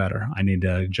sleep better. I need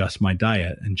to adjust my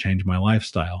diet and change my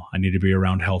lifestyle. I need to be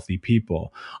around healthy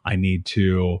people. I need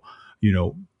to,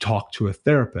 talk to a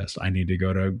therapist. I need to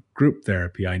go to group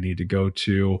therapy. I need to go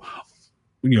to,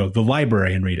 the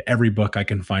library and read every book I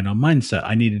can find on mindset.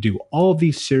 I need to do all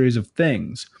these series of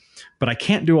things, but I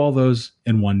can't do all those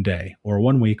in one day or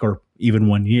 1 week or even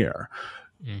 1 year.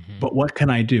 Mm-hmm. But what can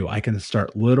I do? I can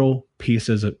start little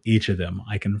pieces of each of them.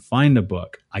 I can find a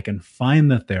book. I can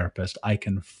find the therapist. I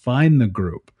can find the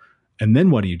group. And then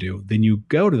what do? Then you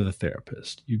go to the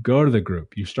therapist. You go to the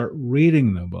group. You start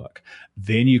reading the book.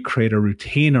 Then you create a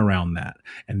routine around that.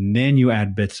 And then you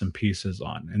add bits and pieces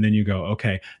on. And then you go,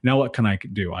 okay, now what can I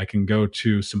do? I can go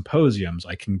to symposiums.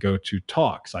 I can go to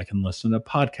talks. I can listen to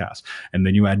podcasts. And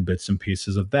then you add bits and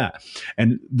pieces of that.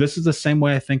 And this is the same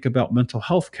way I think about mental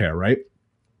health care, right?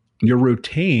 Your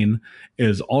routine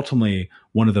is ultimately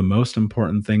one of the most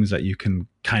important things that you can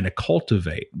kind of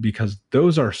cultivate, because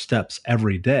those are steps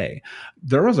every day.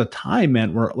 There was a time,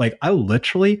 man, where like I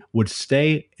literally would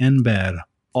stay in bed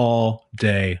all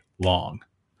day long,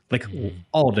 like Mm.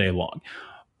 all day long.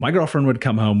 My girlfriend would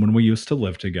come home when we used to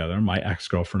live together, my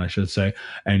ex-girlfriend, I should say,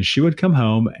 and she would come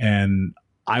home and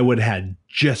I would had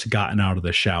just gotten out of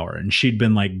the shower and she'd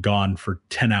been like gone for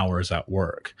 10 hours at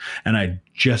work. And I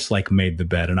just like made the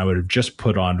bed and I would have just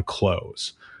put on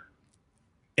clothes.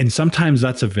 And sometimes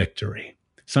that's a victory.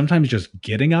 Sometimes just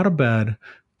getting out of bed,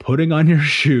 putting on your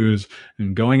shoes,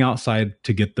 and going outside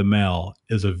to get the mail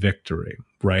is a victory,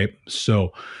 right?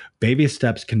 So baby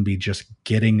steps can be just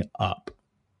getting up,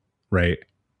 right?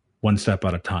 One step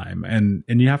at a time. And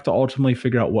you have to ultimately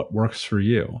figure out what works for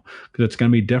you, because it's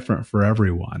going to be different for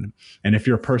everyone. And if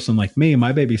you're a person like me,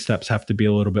 my baby steps have to be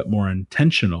a little bit more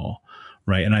intentional,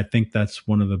 right? And I think that's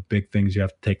one of the big things you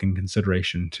have to take in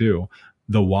consideration too.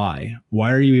 The why.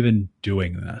 Why are you even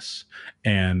doing this?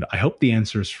 And I hope the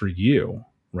answer is for you,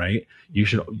 right? You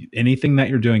should, anything that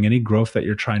you're doing, any growth that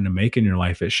you're trying to make in your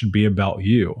life, it should be about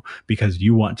you, because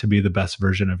you want to be the best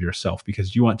version of yourself,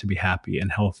 because you want to be happy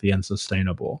and healthy and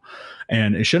sustainable.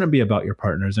 And it shouldn't be about your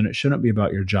partners, and it shouldn't be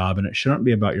about your job, and it shouldn't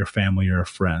be about your family or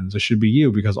friends. It should be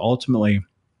you, because ultimately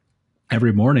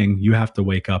every morning you have to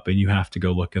wake up and you have to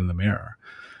go look in the mirror.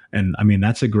 And I mean,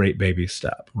 that's a great baby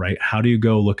step, right? How do you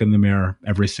go look in the mirror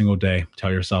every single day, tell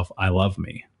yourself, I love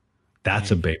me? That's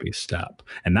a baby step.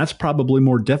 And that's probably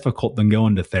more difficult than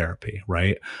going to therapy,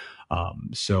 right?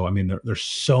 So, I mean, there's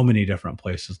so many different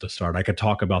places to start. I could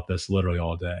talk about this literally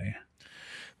all day.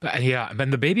 But yeah, I mean,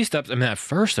 the baby steps, I mean, at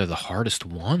first they're the hardest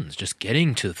ones, just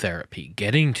getting to therapy,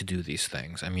 getting to do these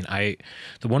things. I mean,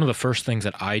 one of the first things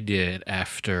that I did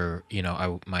after,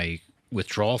 my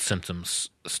withdrawal symptoms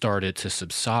started to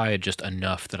subside just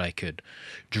enough that I could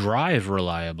drive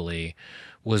reliably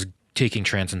was taking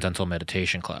transcendental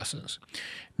meditation classes.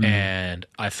 And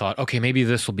I thought, okay, maybe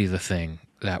this will be the thing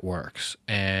that works.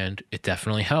 And it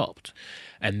definitely helped.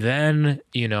 And then,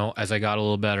 as I got a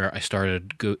little better, I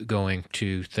started going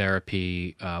to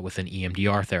therapy with an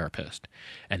EMDR therapist.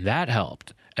 And that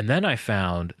helped. And then I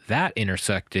found that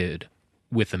intersected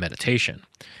with the meditation.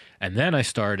 And then I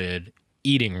started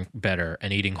eating better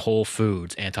and eating whole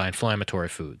foods, anti-inflammatory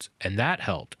foods. And that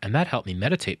helped. And that helped me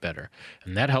meditate better.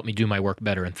 And that helped me do my work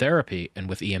better in therapy and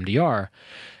with EMDR.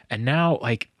 And now,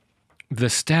 like, the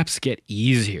steps get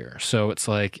easier. So it's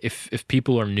like, if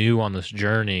people are new on this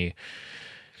journey,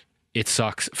 it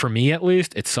sucks. For me, at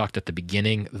least, it sucked at the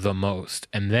beginning the most.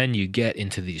 And then you get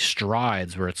into these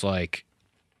strides where it's like,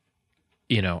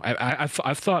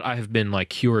 I've thought I have been like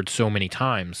cured so many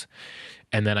times.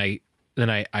 And then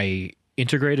I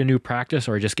integrate a new practice,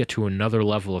 or I just get to another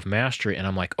level of mastery, and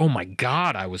I'm like, oh my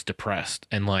God, I was depressed.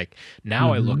 And like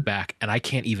now I look back and I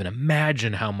can't even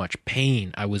imagine how much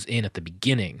pain I was in at the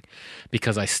beginning,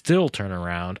 because I still turn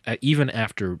around even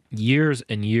after years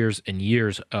and years and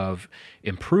years of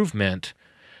improvement.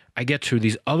 I get to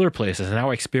these other places and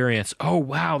now I experience, oh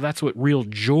wow, that's what real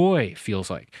joy feels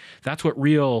like. That's what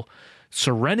real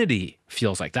serenity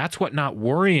feels like. That's what not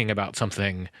worrying about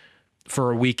something for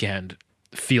a weekend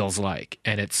feels like.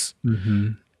 And it's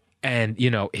and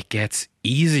it gets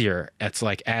easier. It's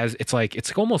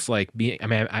almost like being, I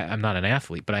mean, I'm not an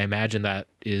athlete, but I imagine that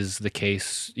is the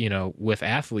case, with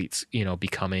athletes,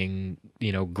 becoming,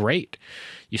 great.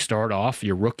 You start off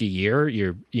your rookie year,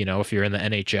 if you're in the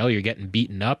NHL, you're getting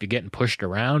beaten up, you're getting pushed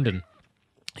around, and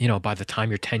by the time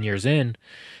you're 10 years in,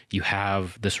 you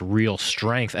have this real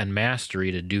strength and mastery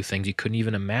to do things you couldn't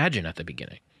even imagine at the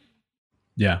beginning.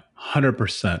 Yeah,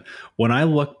 100%. When I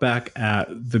look back at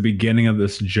the beginning of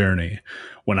this journey,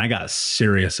 when I got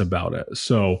serious about it.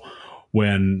 So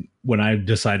when I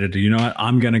decided to,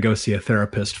 I'm going to go see a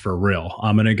therapist for real.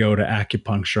 I'm going to go to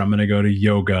acupuncture. I'm going to go to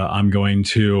yoga. I'm going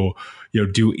to,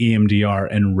 do EMDR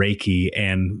and Reiki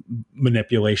and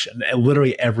manipulation.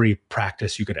 Literally every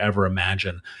practice you could ever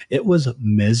imagine. It was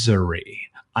misery.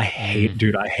 I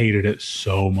hated it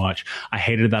so much. I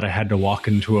hated that I had to walk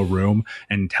into a room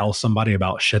and tell somebody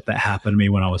about shit that happened to me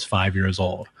when I was 5 years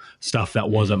old, stuff that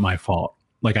wasn't my fault.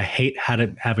 Like, I hate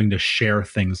having to share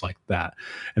things like that.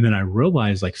 And then I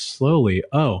realized, like, slowly,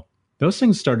 oh, those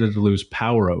things started to lose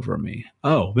power over me.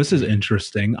 Oh, this is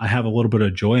interesting. I have a little bit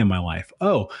of joy in my life.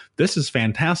 Oh, this is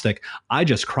fantastic. I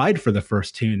just cried for the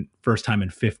first time in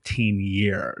 15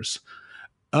 years.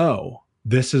 Oh,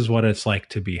 this is what it's like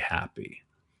to be happy.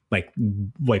 Like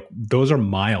those are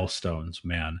milestones,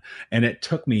 man. And it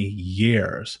took me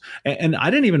years. And I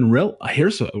didn't even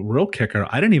here's a real kicker.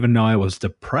 I didn't even know I was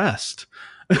depressed.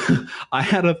 I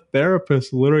had a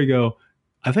therapist literally go,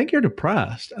 I think you're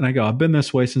depressed. And I go, I've been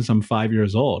this way since I'm 5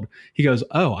 years old. He goes,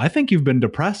 oh, I think you've been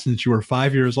depressed since you were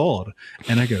 5 years old.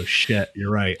 And I go, shit,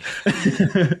 you're right.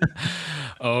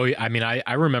 Oh, I mean,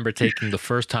 I remember taking the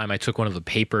first time I took one of the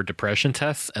paper depression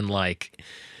tests, and like,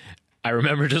 I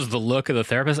remember just the look of the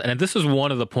therapist. And this is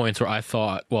one of the points where I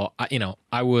thought, well, I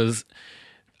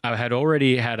had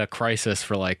already had a crisis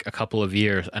for like a couple of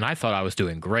years, and I thought I was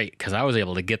doing great because I was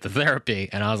able to get the therapy,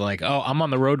 and I was like, oh, I'm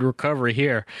on the road to recovery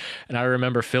here. And I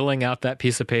remember filling out that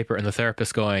piece of paper and the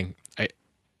therapist going,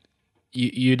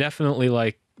 you definitely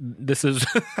like, this is,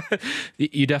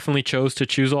 you definitely chose to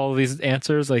choose all of these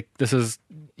answers. Like, this is,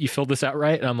 you filled this out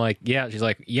right? And I'm like, yeah. She's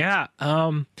like, yeah.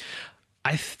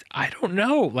 I don't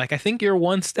know. Like, I think you're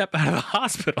one step out of the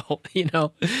hospital, you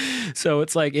know? So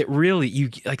it's like, it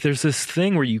really, there's this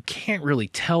thing where you can't really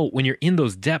tell when you're in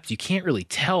those depths, you can't really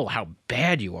tell how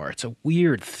bad you are. It's a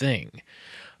weird thing.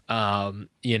 But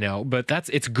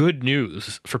it's good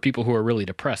news for people who are really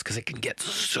depressed, because it can get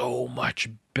so much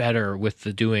better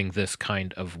with doing this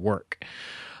kind of work.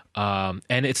 And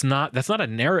that's not a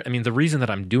narrative. I mean, the reason that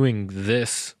I'm doing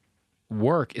this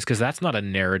work is because that's not a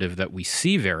narrative that we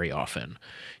see very often.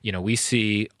 We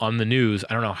see on the news,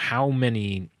 I don't know how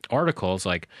many articles,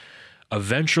 like,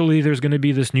 eventually there's going to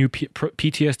be this new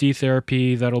PTSD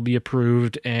therapy that'll be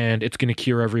approved and it's going to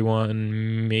cure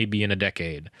everyone maybe in a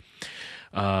decade.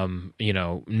 No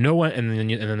one, and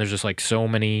then there's just like so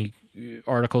many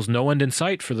articles, no end in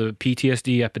sight for the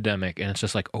PTSD epidemic. And it's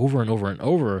just like over and over and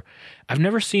over. I've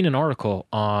never seen an article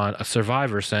on a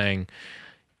survivor saying,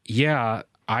 yeah,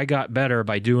 I got better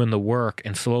by doing the work,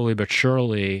 and slowly but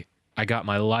surely I got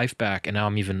my life back, and now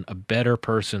I'm even a better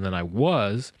person than I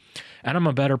was. And I'm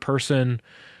a better person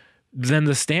than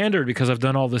the standard because I've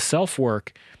done all this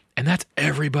self-work. And that's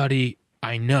everybody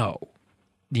I know,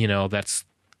 that's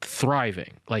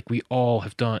thriving. Like, we all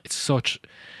have done, it's such,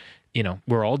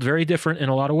 we're all very different in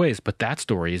a lot of ways, but that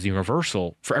story is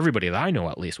universal for everybody that I know,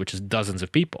 at least, which is dozens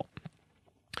of people.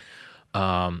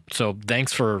 So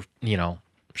thanks for,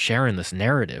 sharing this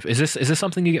narrative. Is this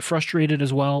something you get frustrated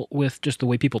as well with, just the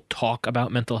way people talk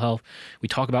about mental health? We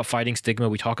talk about fighting stigma,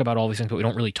 we talk about all these things, but we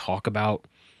don't really talk about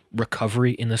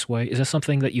recovery in this way. Is this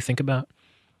something that you think about?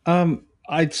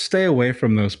 I'd stay away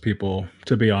from those people,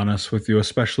 to be honest with you,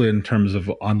 especially in terms of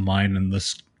online and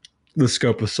the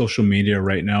scope of social media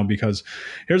right now, because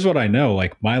here's what I know.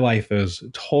 Like, my life is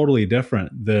totally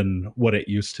different than what it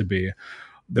used to be.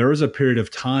 There was a period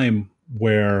of time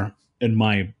where in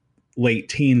my late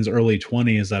teens, early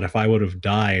 20s, that if I would have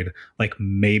died, like,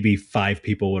 maybe 5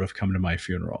 people would have come to my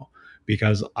funeral,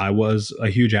 because I was a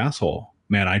huge asshole.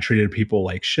 Man, I treated people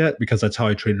like shit because that's how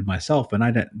I treated myself. And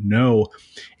I didn't know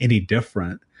any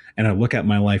different. And I look at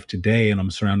my life today and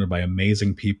I'm surrounded by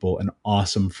amazing people and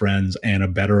awesome friends and a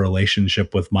better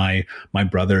relationship with my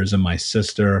brothers and my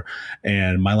sister.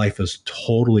 And my life is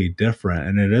totally different.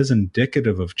 And it is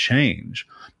indicative of change.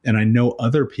 And I know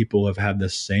other people have had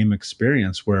this same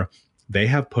experience where they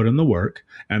have put in the work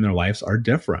and their lives are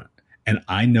different. And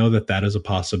I know that that is a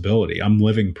possibility. I'm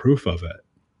living proof of it.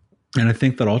 And I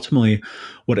think that ultimately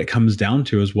what it comes down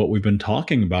to is what we've been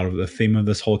talking about. The theme of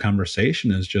this whole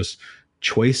conversation is just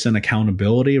choice and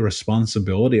accountability,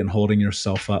 responsibility, and holding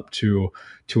yourself up to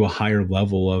a higher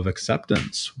level of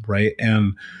acceptance, right?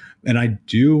 And I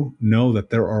do know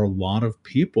that there are a lot of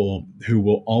people who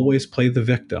will always play the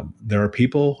victim. There are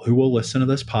people who will listen to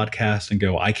this podcast and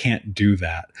go, I can't do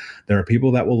that. There are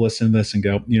people that will listen to this and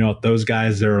go, those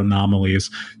guys, they're anomalies.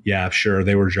 Yeah, sure.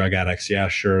 They were drug addicts. Yeah,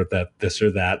 sure. That this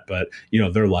or that. But,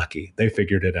 they're lucky. They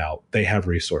figured it out. They have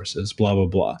resources, blah, blah,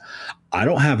 blah. I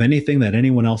don't have anything that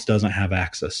anyone else doesn't have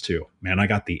access to. Man, I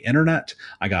got the internet.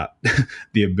 I got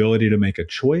the ability to make a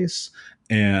choice.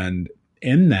 And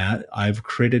in that, I've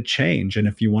created change. And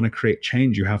if you want to create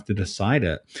change, you have to decide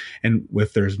it. And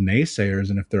if there's naysayers,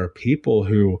 and if there are people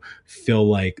who feel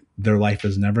like their life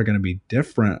is never going to be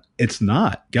different, it's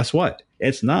not. Guess what?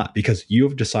 It's not, because you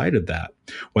have decided that,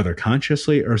 whether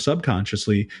consciously or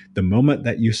subconsciously. The moment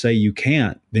that you say you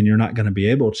can't, then you're not going to be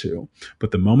able to. But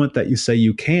the moment that you say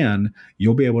you can,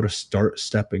 you'll be able to start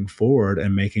stepping forward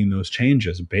and making those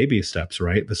changes, baby steps,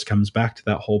 right? This comes back to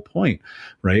that whole point,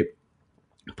 right?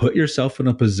 Put yourself in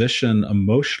a position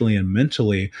emotionally and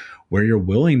mentally where you're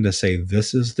willing to say,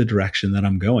 this is the direction that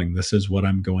I'm going. This is what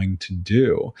I'm going to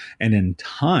do. And in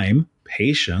time,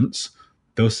 patience,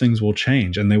 those things will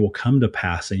change and they will come to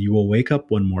pass. And you will wake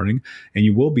up one morning and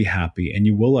you will be happy and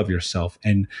you will love yourself.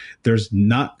 And I'm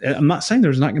not saying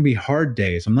there's not going to be hard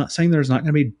days. I'm not saying there's not going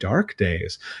to be dark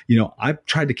days. I've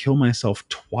tried to kill myself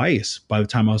twice by the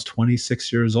time I was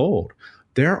 26 years old.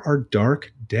 There are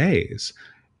dark days.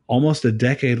 almost a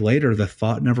decade later, the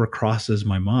thought never crosses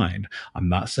my mind. I'm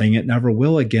not saying it never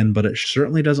will again, but it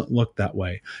certainly doesn't look that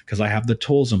way because I have the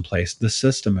tools in place, the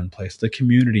system in place, the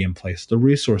community in place, the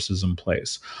resources in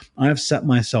place. I have set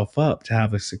myself up to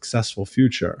have a successful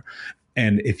future.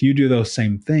 And if you do those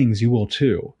same things, you will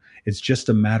too. It's just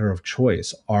a matter of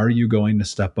choice. Are you going to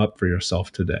step up for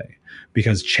yourself today?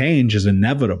 Because change is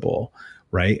inevitable,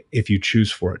 right? If you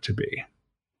choose for it to be.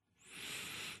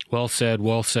 Well said.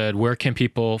 Well said. Where can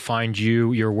people find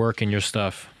you, your work, and your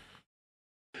stuff?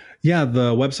 Yeah,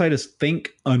 the website is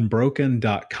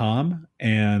thinkunbroken.com,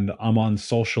 and I'm on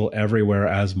social everywhere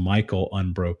as Michael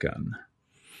Unbroken.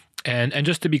 And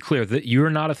just to be clear, that you're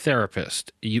not a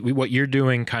therapist. What you're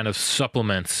doing kind of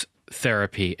supplements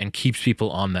therapy and keeps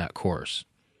people on that course.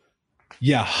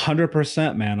 Yeah,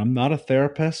 100%, man. I'm not a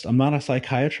therapist. I'm not a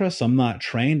psychiatrist. I'm not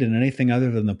trained in anything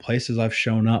other than the places I've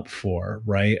shown up for,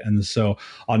 right? And so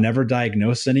I'll never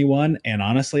diagnose anyone. And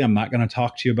honestly, I'm not going to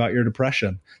talk to you about your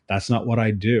depression. That's not what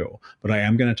I do. But I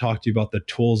am going to talk to you about the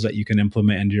tools that you can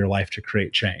implement into your life to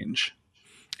create change.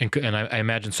 And I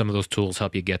imagine some of those tools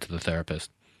help you get to the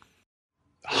therapist.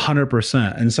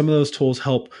 100%. And some of those tools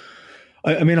help.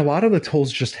 I mean, a lot of the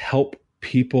tools just help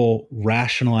people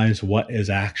rationalize what is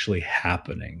actually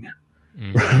happening,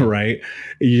 right?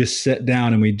 You just sit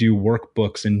down and we do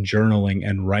workbooks and journaling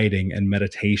and writing and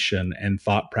meditation and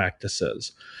thought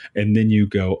practices. And then you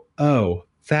go, oh,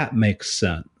 that makes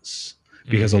sense.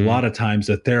 Because a lot of times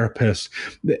the therapist,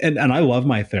 and I love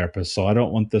my therapist, so I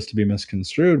don't want this to be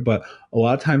misconstrued, but a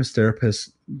lot of times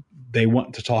therapists, they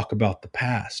want to talk about the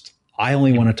past. I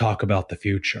only want to talk about the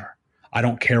future. I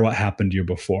don't care what happened to you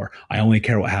before. I only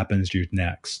care what happens to you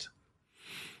next.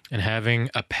 And having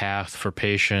a path for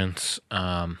patients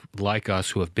like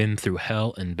us who have been through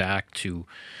hell and back to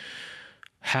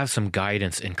have some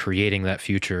guidance in creating that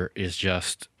future is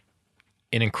just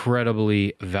an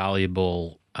incredibly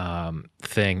valuable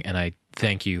thing. And I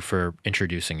thank you for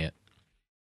introducing it.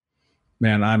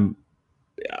 Man,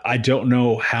 I don't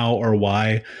know how or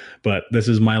why, but this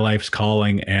is my life's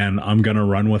calling, and I'm going to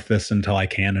run with this until I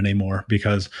can't anymore,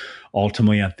 because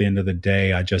ultimately at the end of the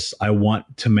day, I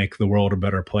want to make the world a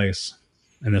better place.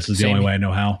 And this is the only way I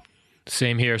know how.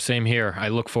 Same here. Same here. I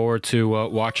look forward to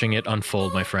watching it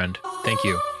unfold, my friend. Thank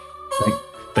you.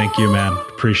 Thank you, man.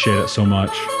 Appreciate it so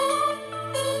much.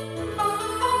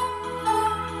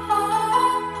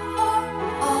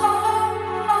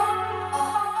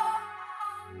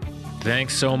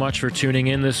 Thanks so much for tuning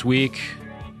in this week.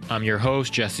 I'm your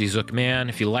host, Jesse Zookman.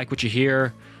 If you like what you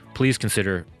hear, please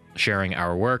consider sharing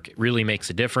our work. It really makes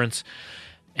a difference.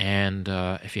 And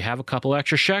if you have a couple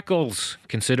extra shekels,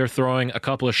 consider throwing a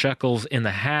couple of shekels in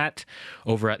the hat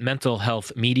over at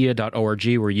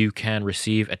mentalhealthmedia.org, where you can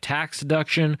receive a tax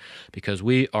deduction, because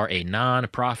we are a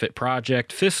non-profit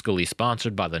project fiscally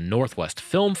sponsored by the Northwest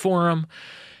Film Forum.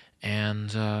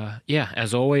 And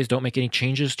as always, don't make any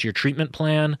changes to your treatment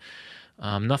plan.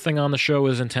 Nothing on the show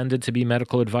is intended to be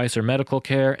medical advice or medical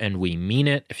care, and we mean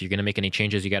it. If you're going to make any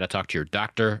changes, you got to talk to your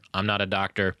doctor. I'm not a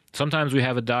doctor. Sometimes we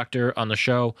have a doctor on the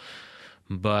show,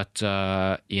 but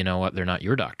you know what? They're not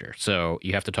your doctor. So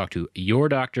you have to talk to your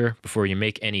doctor before you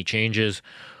make any changes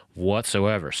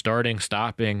whatsoever. Starting,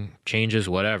 stopping, changes,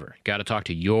 whatever. Got to talk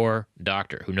to your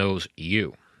doctor who knows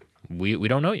you. We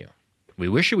don't know you. We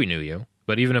wish we knew you,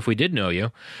 but even if we did know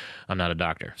you, I'm not a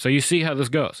doctor. So you see how this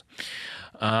goes.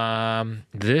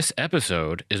 This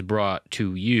episode is brought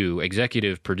to you,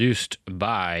 executive produced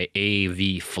by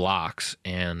A.V. Flocks,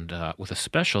 and with a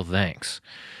special thanks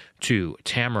to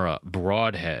Tamara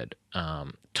Broadhead,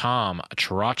 Tom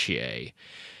Trottier,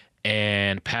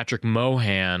 and Patrick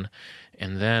Mohan,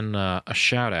 and then a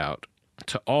shout out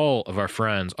to all of our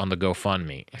friends on the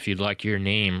GoFundMe. If you'd like your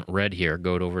name read here,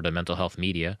 go over to Mental Health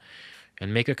Media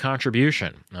and make a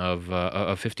contribution of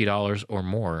 $50 or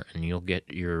more, and you'll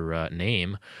get your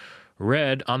name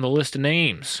read on the list of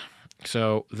names.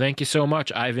 So thank you so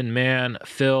much, Ivan Mann,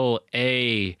 Phil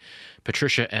A.,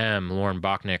 Patricia M., Lauren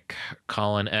Bachnick,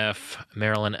 Colin F.,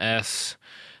 Marilyn S.,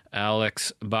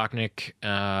 Alex Bachnick,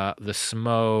 The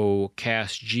Smo,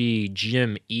 Cass G.,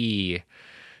 Jim E.,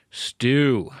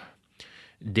 Stu,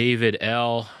 David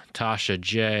L., Tasha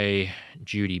J.,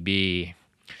 Judy B.,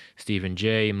 Stephen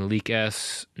J., Malik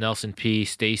S., Nelson P.,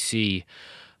 Stacy,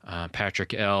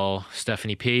 Patrick L.,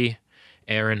 Stephanie P.,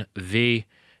 Aaron V.,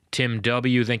 Tim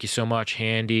W., thank you so much,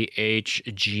 Handy H.,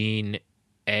 Jean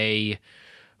A.,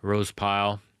 Rose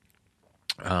Pyle,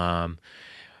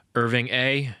 Irving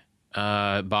A.,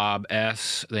 Bob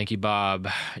S., thank you, Bob,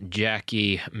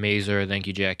 Jackie Mazer, thank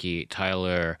you, Jackie,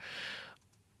 Tyler,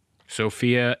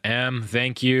 Sophia M.,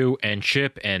 thank you, and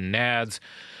Chip and Nads.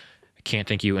 I can't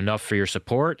thank you enough for your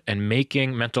support and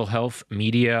making mental health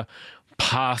media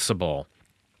possible.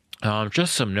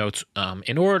 Just some notes.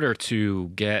 In order to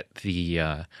get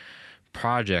the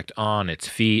project on its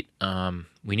feet,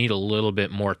 we need a little bit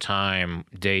more time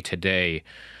day to day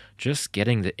just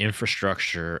getting the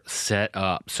infrastructure set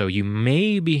up. So you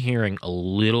may be hearing a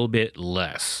little bit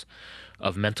less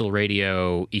of mental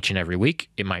radio each and every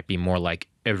week. It might be more like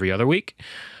every other week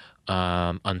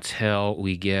until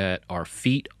we get our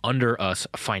feet under us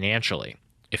financially.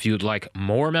 If you'd like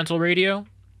more mental radio,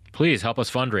 please help us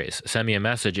fundraise. Send me a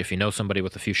message if you know somebody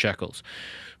with a few shekels.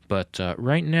 But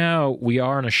right now, we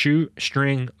are on a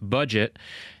shoestring budget,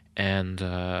 and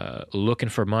looking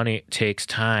for money takes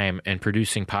time, and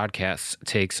producing podcasts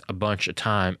takes a bunch of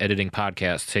time. Editing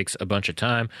podcasts takes a bunch of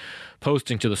time.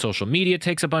 Posting to the social media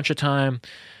takes a bunch of time.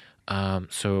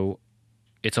 So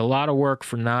it's a lot of work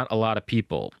for not a lot of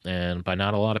people. And by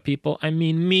not a lot of people, I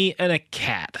mean me and a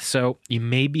cat. So you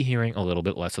may be hearing a little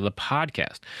bit less of the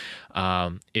podcast.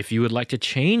 If you would like to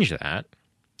change that,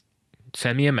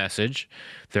 send me a message.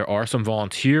 There are some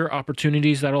volunteer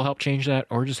opportunities that will help change that,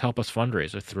 or just help us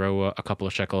fundraise or throw a couple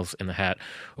of shekels in the hat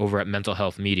over at Mental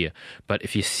Health Media. But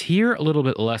if you hear a little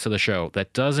bit less of the show,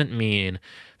 that doesn't mean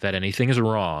that anything is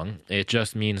wrong. It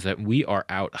just means that we are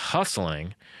out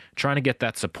hustling, trying to get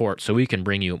that support so we can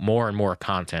bring you more and more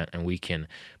content, and we can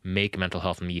make Mental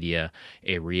Health Media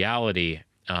a reality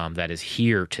that is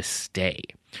here to stay.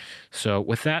 So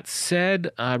with that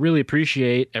said, I really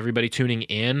appreciate everybody tuning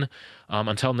in.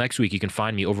 Until next week, you can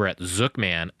find me over at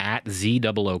Zookman, at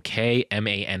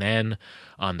ZOOKMANN,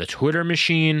 on the Twitter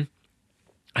machine.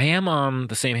 I am on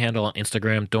the same handle on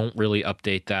Instagram. Don't really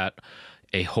update that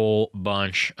a whole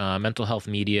bunch. Mental Health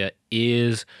Media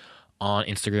is on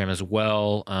Instagram as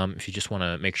well, if you just want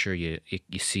to make sure you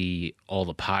see all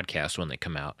the podcasts when they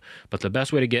come out. But the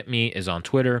best way to get me is on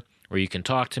Twitter, where you can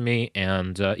talk to me.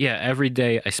 And every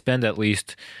day I spend at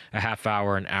least a half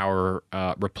hour, an hour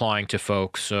replying to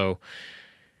folks. So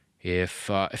if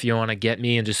you want to get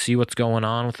me and just see what's going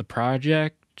on with the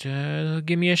project,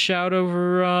 give me a shout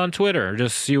over on Twitter.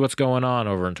 Just see what's going on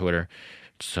over on Twitter.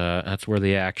 That's where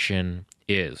the action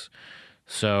is.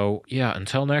 So,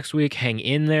 until next week, hang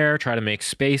in there. Try to make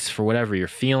space for whatever you're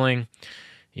feeling.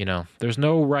 There's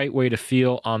no right way to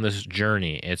feel on this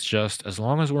journey. It's just as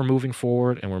long as we're moving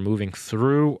forward and we're moving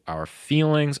through our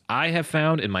feelings, I have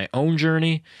found in my own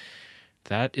journey,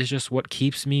 that is just what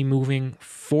keeps me moving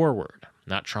forward.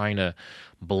 Not trying to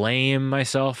blame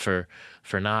myself for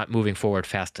not moving forward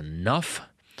fast enough.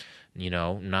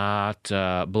 Not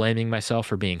blaming myself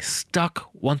for being stuck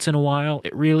once in a while.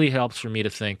 It really helps for me to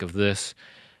think of this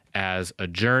as a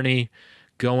journey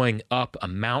going up a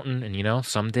mountain. And,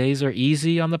 some days are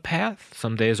easy on the path.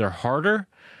 Some days are harder.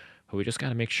 But we just got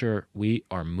to make sure we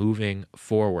are moving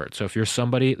forward. So if you're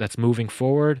somebody that's moving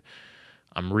forward,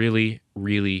 I'm really,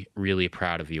 really, really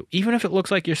proud of you. Even if it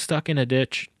looks like you're stuck in a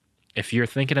ditch, if you're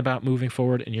thinking about moving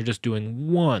forward and you're just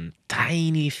doing one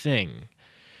tiny thing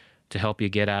to help you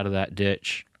get out of that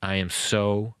ditch, I am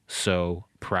so, so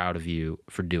proud of you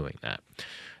for doing that.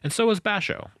 And so is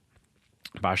Basho.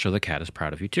 Basho the cat is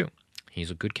proud of you too. He's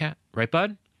a good cat. Right,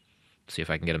 bud? Let's see if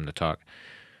I can get him to talk.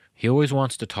 He always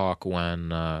wants to talk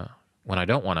when I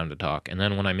don't want him to talk. And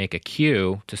then when I make a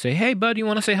cue to say, hey, bud, you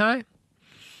want to say hi?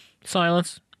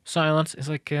 Silence. He's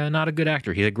like not a good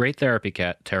actor. He's a great therapy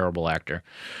cat, terrible actor.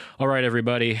 All right,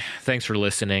 everybody. Thanks for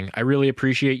listening. I really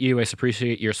appreciate you. I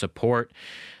appreciate your support.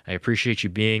 I appreciate you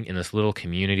being in this little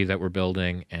community that we're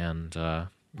building. And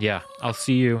I'll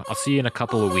see you in a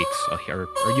couple of weeks. Or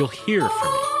you'll hear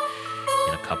from me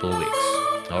in a couple of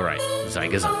weeks. All right.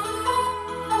 Zygazon.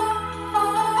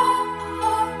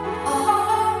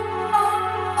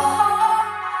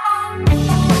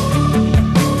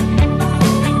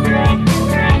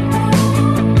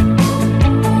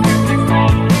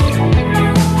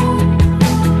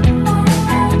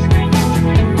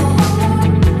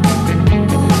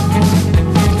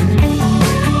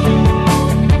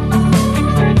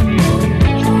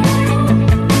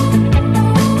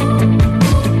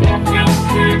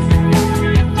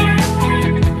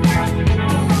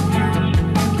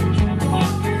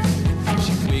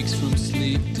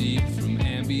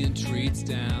 Treats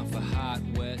down for hot,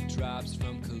 wet drops from